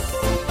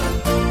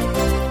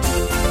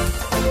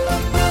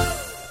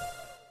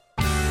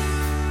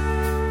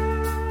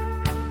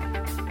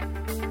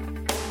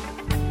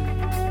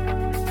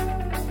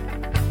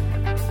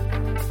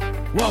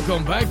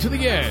 Welcome back to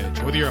The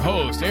Edge with your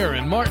host,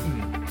 Aaron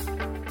Martin.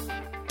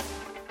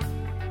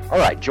 All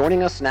right,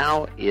 joining us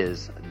now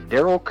is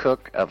Darrell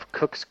Cook of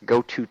Cook's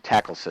Go-To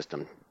Tackle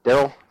System.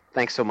 Darrell,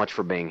 Thanks so much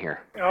for being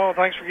here. Oh,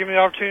 thanks for giving me the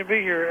opportunity to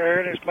be here,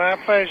 Aaron. It's my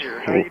pleasure.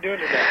 How are you doing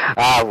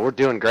today? We're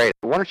doing great.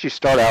 Why don't you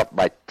start out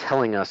by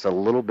telling us a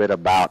little bit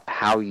about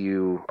how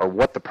you, or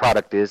what the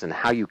product is and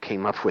how you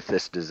came up with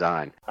this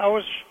design? I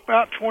was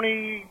about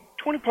 20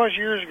 plus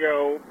years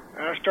ago.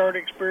 I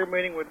started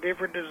experimenting with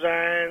different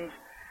designs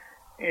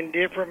and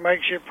different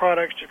makeshift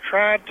products to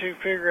try to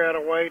figure out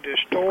a way to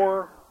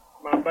store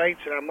my baits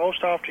that I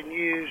most often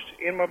used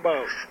in my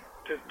boat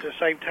to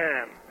save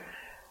time.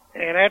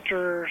 And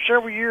after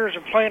several years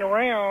of playing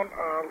around,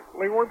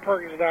 Leroy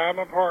Perkins and I,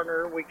 my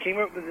partner, we came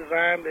up with the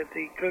design that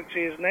the Cooks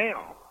is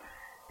now.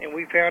 And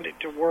we found it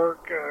to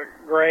work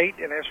great,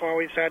 and that's why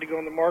we decided to go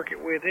on the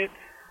market with it.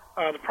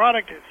 The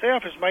product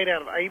itself is made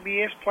out of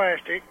ABS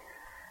plastic.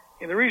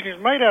 And the reason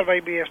it's made out of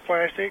ABS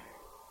plastic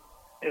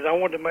is I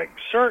wanted to make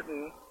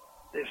certain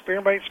that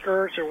spinnerbait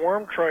skirts and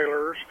worm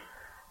trailers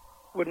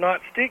would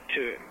not stick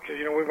to it. Because,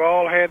 we've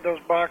all had those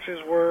boxes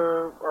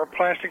where our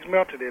plastics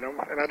melted in them,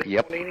 and I didn't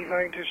want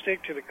anything to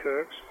stick to the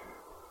Cooks.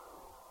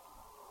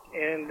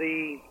 And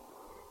the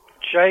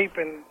shape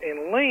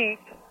and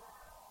length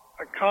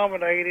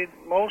accommodated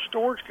most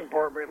storage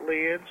compartment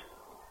lids,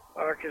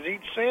 because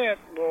each set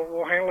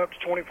will handle up to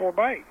 24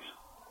 baits.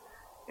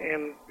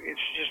 And it's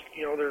just,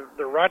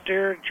 they're right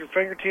there at your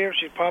fingertips.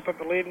 You pop up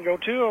the lid and go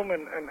to them,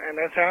 and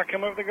that's how I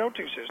come up with the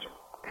go-to system.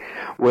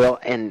 Well,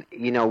 and,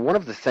 one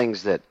of the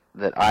things that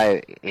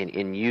I,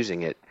 in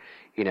using it,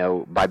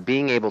 by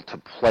being able to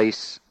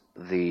place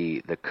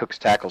the Cook's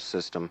tackle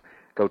system,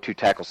 go-to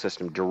tackle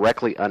system,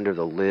 directly under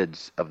the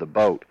lids of the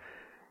boat,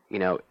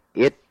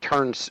 it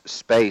turns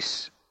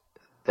space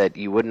that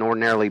you wouldn't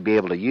ordinarily be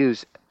able to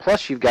use.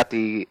 Plus, you've got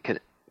the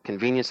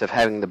convenience of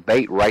having the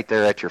bait right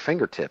there at your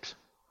fingertips.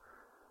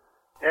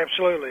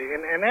 Absolutely,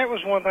 and that was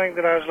one thing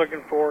that I was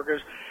looking for,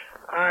 because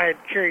I had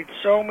carried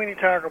so many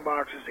tackle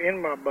boxes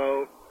in my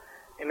boat,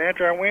 and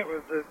after I went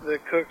with the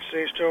Cook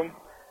system,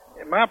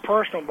 in my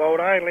personal boat,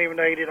 I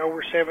eliminated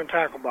over 7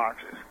 tackle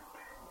boxes.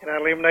 And I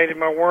eliminated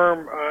my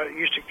worm.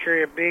 Used to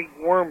carry a big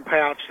worm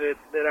pouch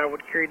that I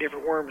would carry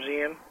different worms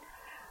in.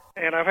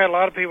 And I've had a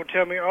lot of people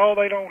tell me, oh,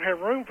 they don't have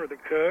room for the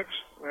Cooks.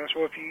 And I said,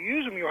 well, if you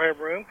use them, you'll have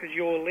room, because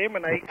you'll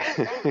eliminate.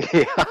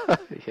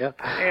 Yeah.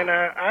 And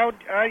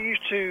I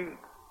used to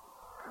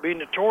be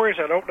notorious.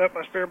 I'd open up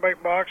my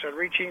spinnerbait box, I'd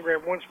reach in,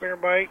 grab one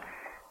spinnerbait,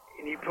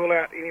 and you pull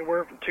out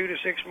anywhere from 2 to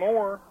 6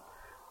 more.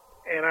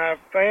 And I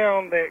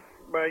found that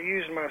by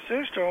using my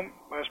system,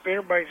 my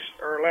spinnerbaits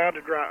are allowed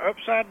to dry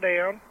upside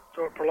down,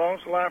 so it prolongs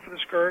the life of the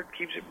skirt,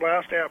 keeps it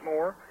bloused out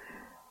more.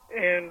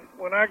 And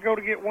when I go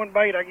to get one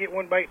bait, I get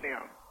one bait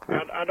now.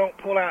 I don't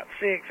pull out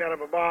 6 out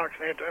of a box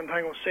and have to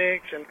untangle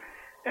 6.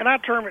 And I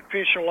tournament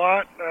fish a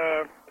lot,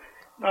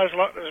 not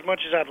as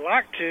much as I'd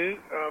like to,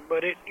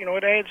 but it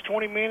adds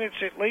 20 minutes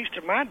at least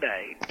to my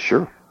day.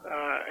 Sure.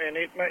 And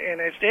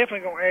it's definitely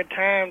going to add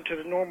time to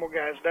the normal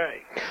guy's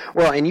day.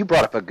 Well, and you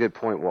brought up a good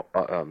point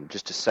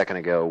just a second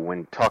ago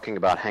when talking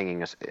about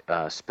hanging a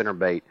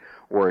spinnerbait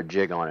or a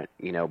jig on it.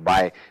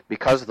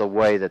 Because of the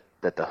way that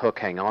the hook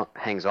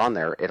hangs on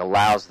there, it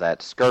allows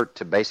that skirt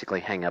to basically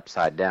hang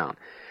upside down.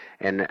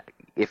 And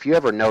if you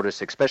ever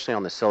notice, especially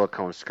on the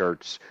silicone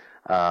skirts,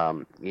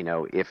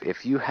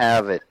 if you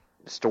have it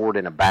stored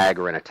in a bag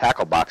or in a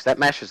tackle box, that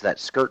mashes that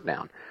skirt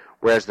down.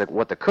 Whereas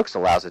what the Cooks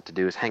allows it to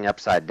do is hang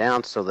upside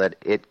down, so that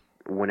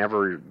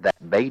whenever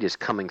that bait is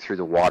coming through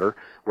the water,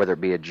 whether it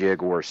be a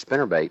jig or a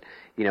spinnerbait,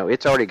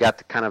 it's already got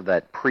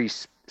that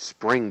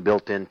pre-spring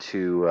built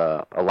into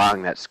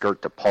allowing that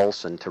skirt to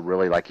pulse and to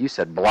really, like you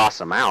said,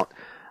 blossom out,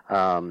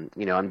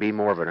 and be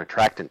more of an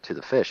attractant to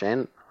the fish,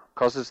 and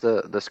causes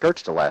the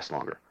skirts to last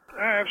longer.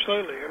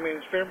 Absolutely. I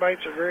mean,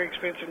 spinnerbaits are very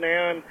expensive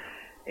now,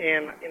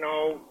 and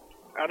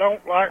I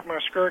don't like my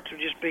skirt to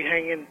just be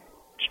hanging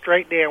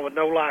straight down with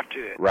no life to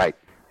it. Right.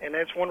 And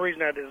that's one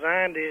reason I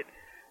designed it.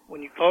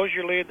 When you close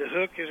your lid, the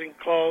hook is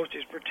enclosed,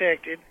 it's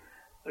protected.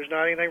 There's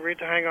not anything for it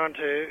to hang on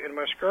to, and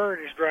my skirt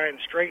is drying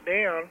straight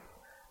down,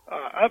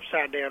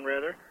 upside down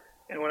rather.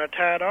 And when I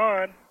tie it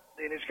on,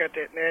 then it's got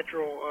that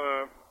natural,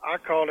 I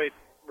call it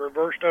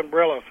reversed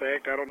umbrella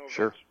effect. I don't know if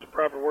that's the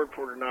proper word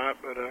for it or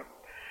not, but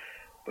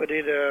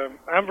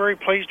I'm very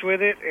pleased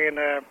with it.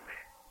 And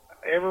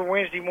every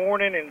Wednesday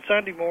morning and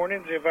Sunday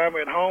mornings, if I'm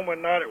at home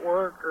and not at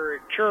work or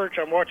at church,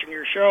 I'm watching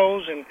your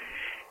shows, and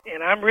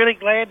I'm really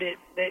glad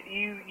that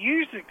you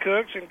used the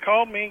Cooks and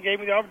called me and gave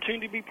me the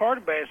opportunity to be part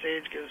of Bass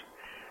Edge, because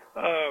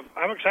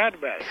I'm excited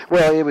about it.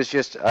 Well, it was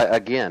just,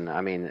 again,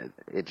 I mean,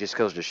 it just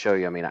goes to show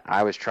you, I mean,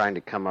 I was trying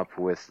to come up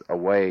with a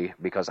way,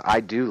 because I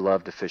do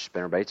love to fish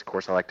spinnerbaits. Of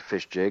course, I like to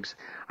fish jigs.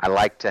 I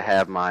like to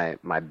have my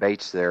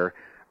baits there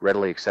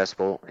readily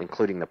accessible,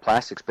 including the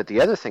plastics. But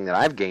the other thing that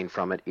I've gained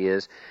from it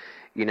is,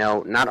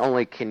 not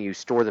only can you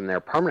store them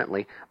there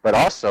permanently, but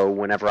also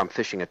whenever I'm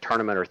fishing a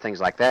tournament or things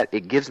like that,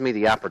 it gives me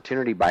the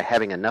opportunity, by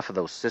having enough of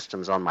those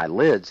systems on my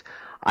lids,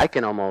 I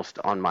can almost,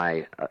 on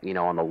my,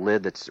 on the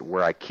lid that's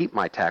where I keep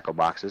my tackle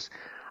boxes,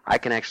 I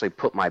can actually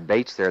put my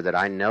baits there that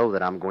I know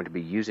that I'm going to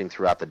be using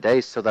throughout the day,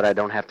 so that I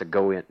don't have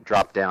to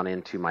drop down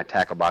into my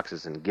tackle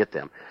boxes and get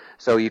them.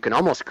 So you can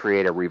almost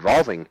create a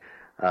revolving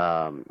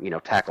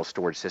tackle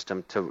storage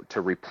system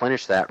to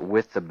replenish that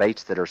with the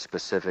baits that are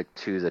specific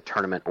to the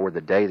tournament or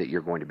the day that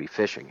you're going to be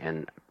fishing.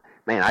 And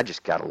man, I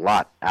just got a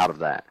lot out of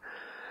that.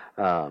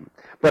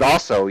 But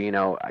also,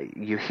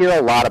 you hear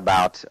a lot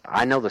about,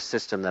 I know the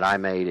system that I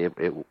made,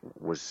 it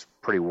was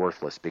pretty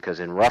worthless because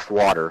in rough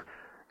water,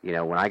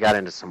 when I got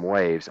into some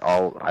waves,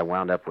 I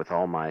wound up with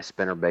all my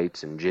spinner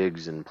baits and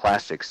jigs and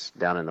plastics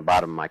down in the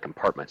bottom of my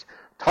compartments.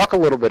 Talk a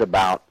little bit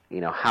about,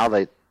 how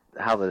that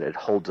it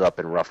holds up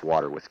in rough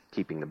water with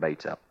keeping the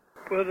baits up.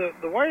 Well,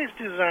 the way it's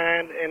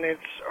designed, and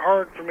it's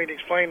hard for me to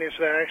explain this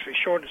without actually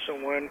showing it to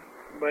someone,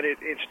 but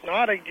it's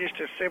not just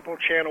a simple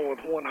channel with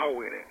one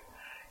hole in it.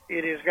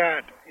 It has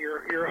got,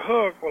 your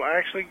hook will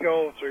actually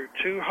go through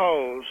two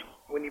holes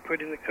when you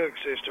put in the cook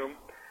system,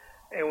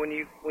 and when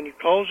you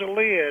close the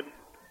lid,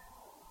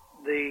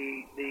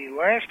 the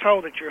last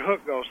hole that your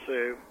hook goes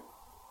through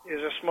is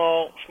a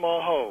small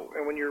hole.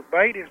 And when your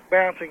bait is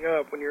bouncing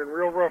up, when you're in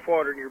real rough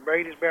water and your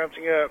bait is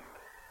bouncing up,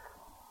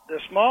 the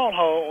small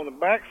hole on the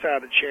back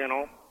side of the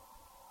channel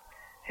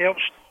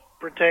helps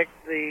protect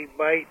the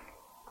bait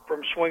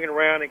from swinging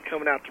around and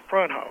coming out the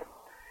front hole.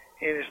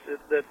 And it's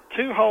the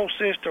two-hole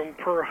system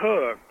per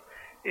hook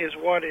is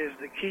what is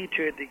the key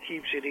to it that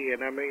keeps it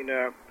in. I mean,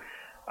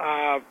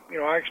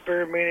 I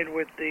experimented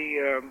with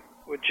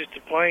with just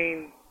a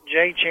plain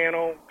J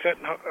channel,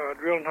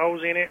 drilling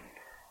holes in it,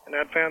 and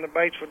I found the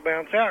baits would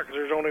bounce out because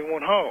there's only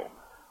one hole.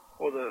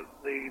 Well,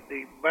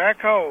 the back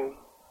hole,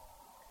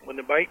 when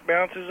the bait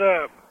bounces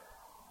up,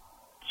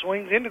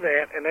 swings into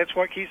that, and that's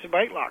what keeps the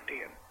bait locked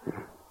in.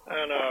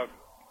 And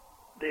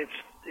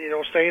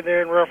it'll stay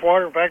there in rough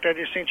water. In fact, I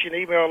just sent you an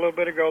email a little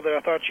bit ago that I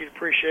thought you'd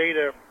appreciate.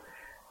 A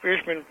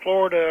fisherman in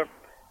Florida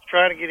is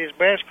trying to get his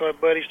Bass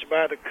Club buddies to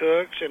buy the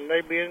cooks, and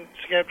they've been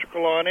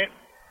skeptical on it.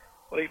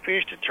 Well, he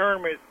fished a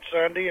tournament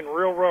Sunday in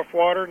real rough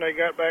water, and they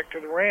got back to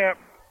the ramp.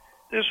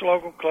 This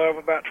local club,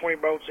 about 20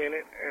 boats in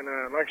it, and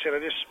like I said, I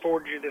just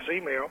forwarded you this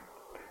email.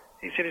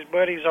 He said his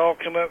buddies all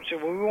come up and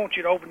said, well, we want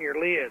you to open your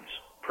lids.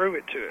 Prove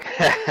it to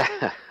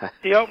us.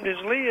 He opened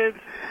his lids,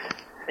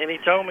 and he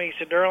told me, he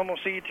said, Darryl, I'm going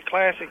to see you at the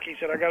Classic. He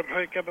said, I got to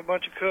pick up a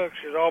bunch of cooks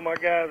because all my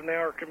guys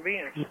now are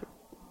convinced.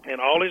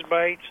 And all his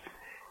baits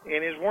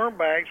and his worm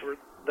bags were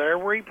there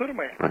where he put them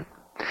at. Right.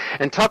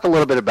 And talk a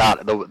little bit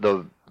about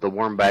the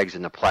worm bags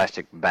and the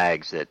plastic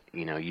bags that,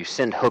 you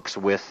send hooks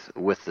with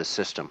the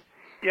system.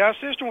 Yeah, our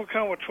system will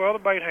come with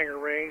 12 bait hanger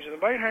rings, and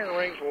the bait hanger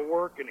rings will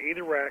work in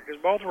either rack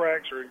because both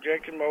racks are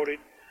injection molded,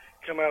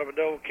 come out of a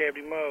double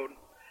cavity mold.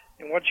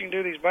 And what you can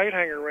do, these bait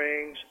hanger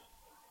rings,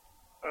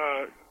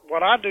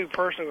 what I do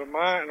personally with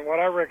mine and what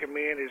I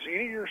recommend is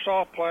any of your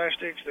soft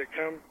plastics that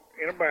come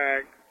in a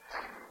bag,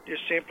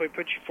 just simply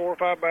put your 4 or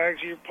 5 bags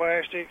of your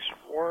plastics,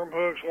 worm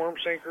hooks, worm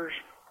sinkers,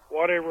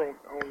 whatever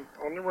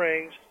on the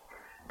rings,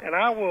 and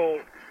I will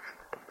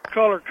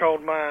color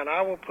code mine.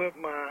 I will put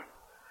my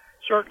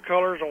certain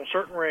colors on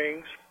certain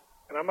rings,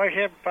 and I may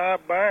have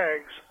 5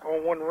 bags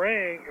on one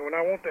ring, and when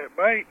I want that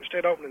bait,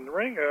 instead of opening the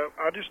ring up,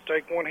 I just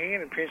take one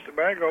hand and pinch the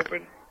bag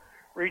open,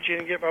 reach in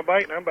and get my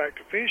bait, and I'm back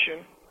to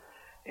fishing.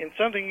 And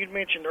something you'd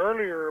mentioned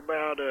earlier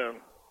about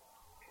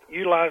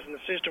utilizing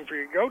the system for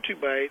your go-to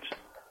baits,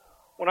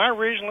 when I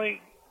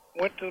originally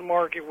went to the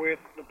market with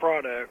the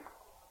product,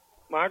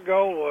 my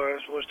goal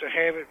was to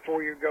have it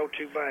for your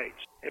go-to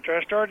baits. After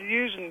I started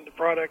using the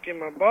product in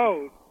my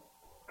boat,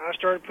 I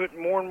started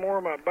putting more and more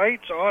of my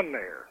baits on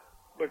there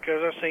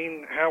because I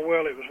seen how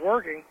well it was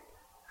working.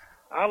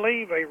 I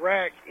leave a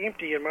rack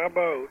empty in my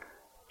boat,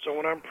 so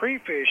when I'm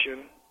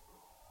pre-fishing,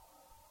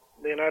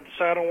 then I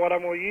decide on what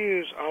I'm going to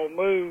use. I'll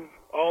move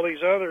all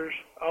these others.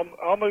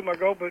 I'll move my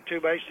go-to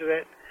baits to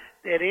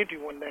that empty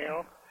one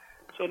now.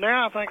 So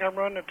now I think I'm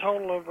running a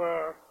total of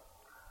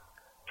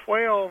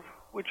 12,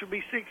 which would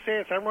be 6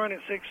 sets. I'm running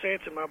 6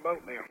 sets in my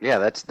boat now. Yeah,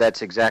 that's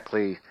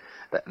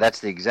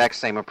the exact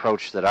same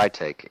approach that I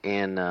take.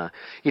 And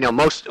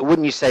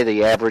wouldn't you say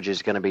the average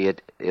is going to be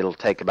it'll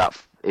take about,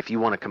 if you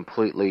want to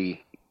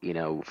completely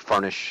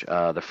furnish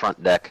the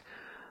front deck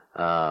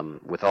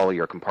with all of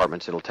your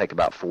compartments, it'll take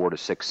about 4 to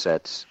 6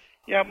 sets.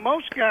 Yeah,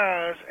 most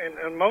guys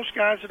and most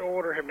guys that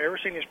order have never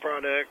seen this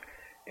product,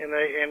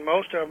 and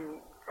most of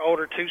them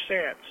order 2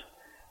 sets.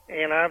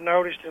 And I've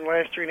noticed in the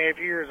last 3.5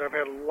 years, I've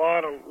had a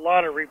lot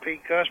of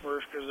repeat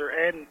customers because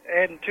they're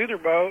adding to their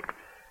boat.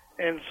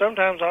 And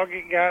sometimes I'll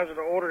get guys that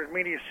order as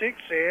many as 6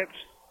 sets,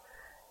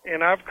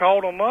 and I've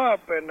called them up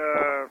and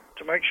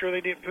to make sure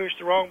they didn't push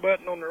the wrong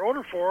button on their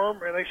order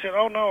form, and they said,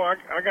 "Oh no, I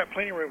got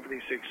plenty of room for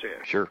these 6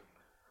 sets." Sure.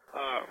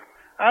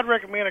 I'd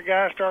recommend a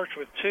guy starts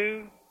with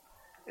 2,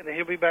 and then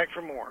he'll be back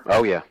for more.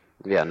 Oh yeah,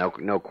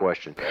 no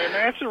question. And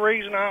that's the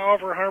reason I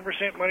offer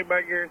 100% money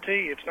back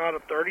guarantee. It's not a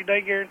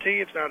 30-day guarantee.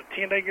 It's not a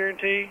 10-day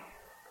guarantee.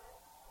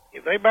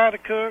 If they buy the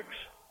cooks,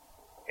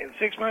 and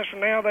 6 months from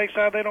now they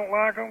decide they don't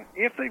like them,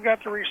 if they've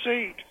got the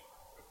receipt,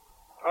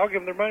 I'll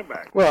give them their money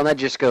back. Well, and that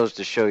just goes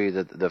to show you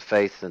the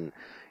faith and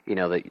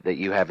that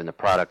you have in the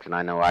product, and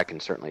I know I can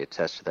certainly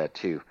attest to that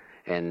too.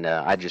 And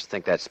I just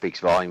think that speaks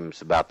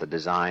volumes about the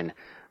design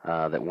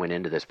that went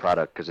into this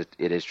product, because it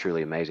is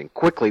truly amazing.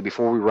 Quickly,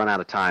 before we run out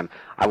of time,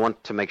 I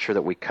want to make sure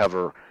that we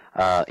cover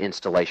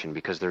installation,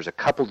 because there's a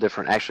couple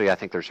different, actually I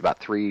think there's about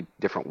 3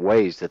 different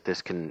ways that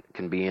this can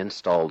be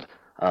installed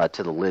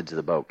to the lids of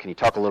the boat. Can you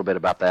talk a little bit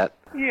about that?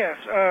 Yes.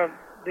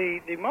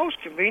 The most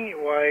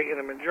convenient way, and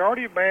the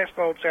majority of bass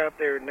boats out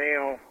there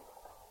now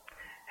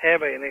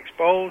have an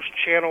exposed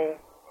channel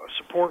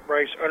support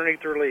brace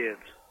underneath their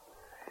lids.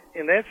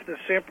 And that's the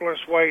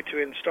simplest way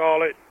to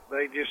install it.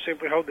 They just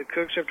simply hold the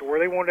cooks up to where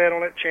they want it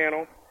on that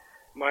channel.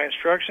 My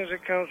instructions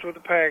that comes with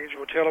the package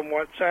will tell them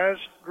what size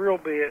drill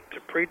bit to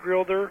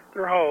pre-drill their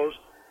hose,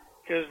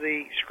 because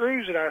the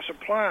screws that I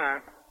supply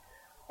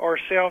are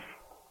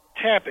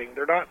self-tapping.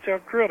 They're not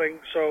self-drilling,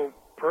 so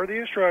per the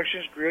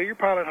instructions, drill your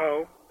pilot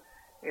hole,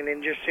 and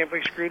then just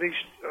simply screw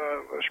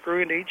a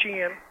screw into each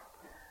end.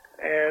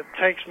 It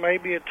takes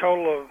maybe a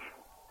total of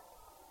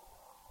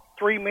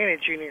 3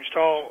 minutes you can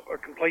install a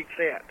complete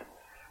set.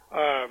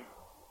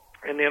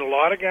 And then a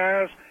lot of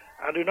guys,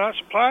 I do not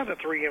supply the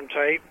 3M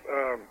tape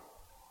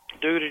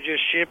due to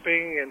just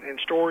shipping and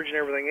storage and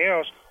everything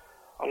else.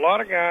 A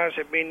lot of guys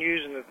have been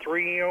using the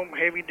 3M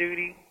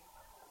heavy-duty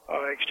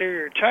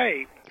exterior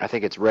tape. I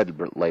think it's Red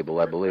Label,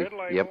 I believe. Red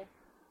Label. Yep.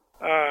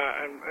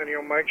 And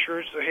you'll make sure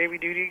it's the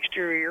heavy-duty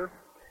exterior.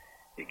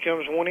 It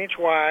comes 1 inch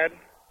wide,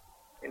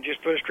 and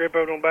just put a strip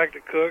of it on the back of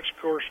the cooks.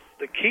 Of course,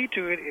 the key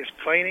to it is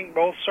cleaning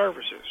both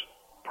surfaces.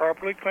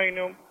 Properly clean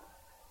them,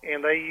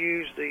 and they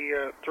use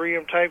the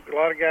 3M tape. A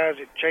lot of guys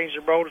that change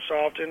their boat so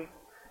often,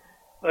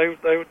 they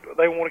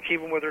want to keep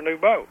them with their new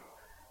boat.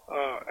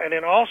 And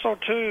then also,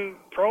 too,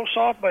 Pro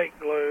Soft Bait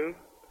Glue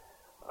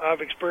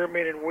I've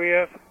experimented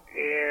with,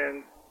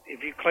 and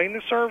if you clean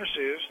the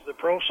surfaces, the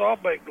Pro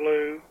Soft Bait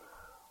Glue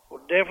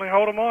will definitely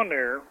hold them on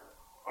there.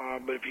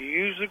 But if you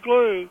use the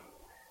glue,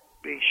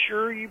 be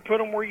sure you put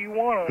them where you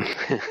want them,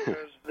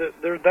 because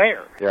they're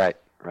there. Right.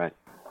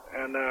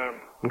 And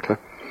okay.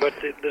 But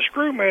the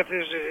screw method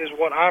is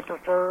what I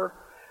prefer,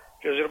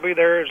 because it'll be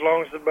there as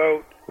long as the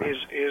boat is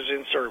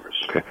in service.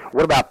 Okay.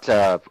 What about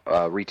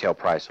retail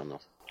price on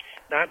those?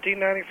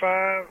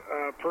 $19.95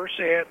 per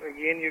set.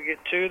 Again, you get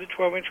 2 of the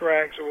 12-inch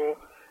racks that will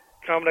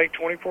accommodate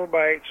 24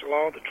 baits,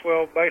 along with the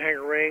 12 bait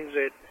hanger rings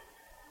that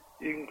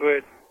you can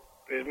put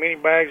as many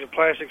bags of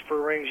plastics per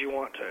ring as you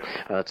want to.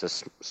 It's a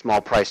small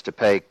price to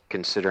pay,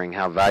 considering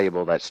how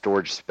valuable that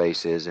storage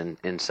space is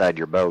inside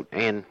your boat,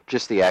 and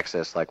just the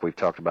access like we've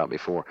talked about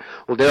before.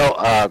 Well,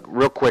 Daryl,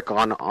 real quick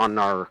on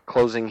our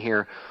closing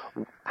here,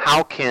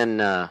 how can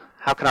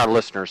our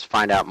listeners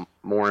find out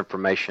more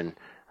information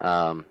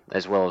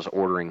as well as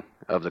ordering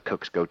of the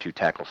Cook's Go-To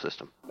tackle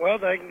system? Well,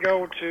 they can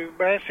go to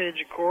Bass Edge,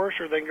 of course,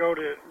 or they can go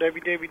to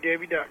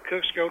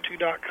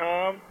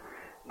www.cooksgoto.com.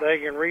 They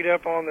can read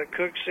up on the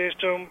Cook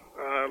system,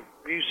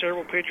 view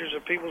several pictures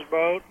of people's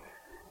boat,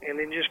 and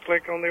then just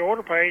click on the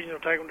order page, and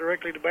it'll take them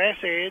directly to Bass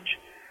Edge,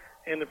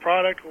 and the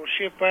product will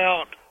ship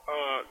out.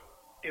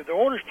 If the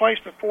order's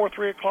placed before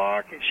 3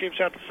 o'clock, it ships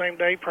out the same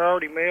day,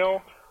 priority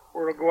mail,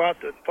 or it'll go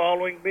out the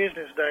following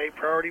business day,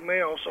 priority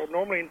mail. So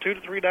normally in 2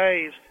 to 3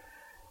 days,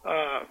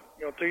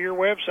 through your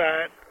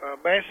website,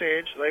 Bass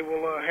Edge, they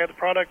will have the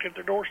product at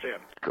their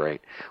doorstep.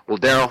 Great. Well,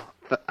 Daryl,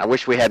 I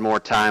wish we had more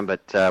time,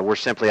 but we're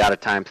simply out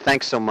of time.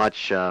 Thanks so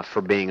much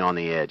for being on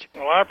the Edge.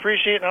 Well, I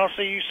appreciate it, and I'll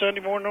see you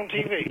Sunday morning on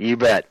TV. You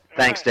bet.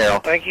 Thanks,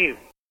 Daryl. Thank you.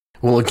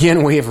 Well,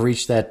 again, we have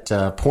reached that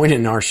point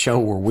in our show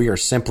where we are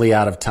simply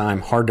out of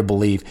time. Hard to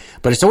believe.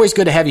 But it's always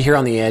good to have you here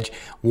on the Edge.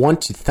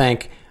 Want to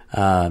thank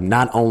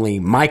not only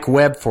Mike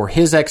Webb for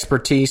his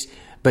expertise,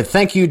 but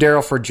thank you,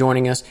 Daryl, for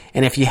joining us.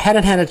 And if you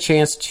hadn't had a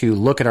chance to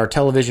look at our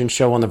television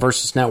show on the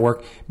Versus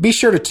Network, be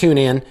sure to tune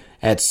in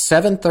at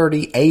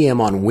 7:30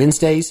 a.m. on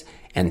Wednesdays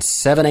and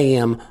 7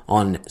 a.m.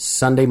 on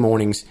Sunday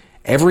mornings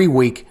every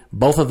week.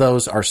 Both of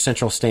those are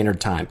Central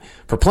Standard Time.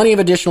 For plenty of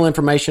additional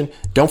information,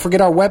 don't forget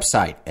our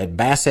website at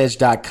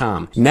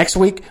bassedge.com. Next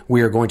week,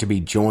 we are going to be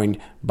joined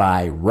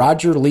by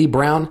Roger Lee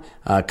Brown,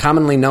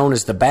 commonly known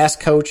as the Bass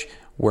Coach,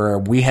 where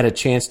we had a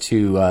chance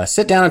to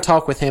sit down and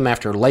talk with him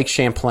after Lake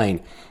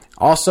Champlain.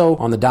 Also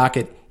on the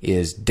docket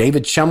is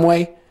David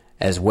Shumway,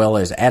 as well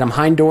as Adam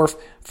Heindorf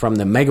from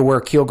the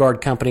MegaWare Keel Guard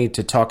Company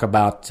to talk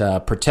about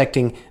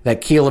protecting that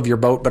keel of your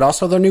boat, but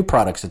also their new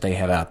products that they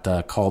have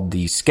out called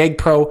the Skeg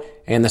Pro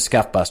and the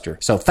Scuff Buster.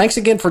 So thanks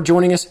again for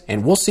joining us,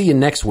 and we'll see you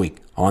next week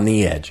on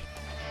The Edge.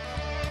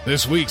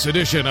 This week's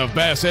edition of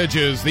Bass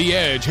Edge's The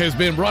Edge has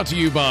been brought to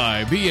you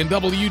by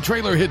B&W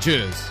Trailer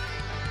Hitches,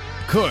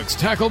 Cook's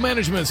Tackle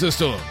Management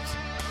Systems,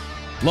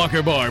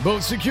 Locker Bar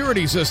Boat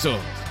Security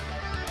Systems,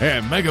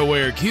 and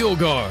MegaWare Keel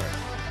Guard.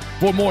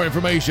 For more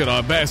information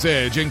on Bass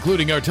Edge,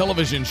 including our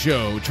television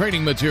show,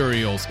 training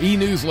materials,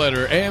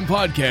 e-newsletter, and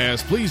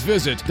podcast, please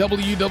visit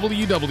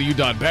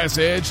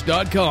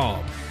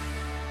www.bassedge.com.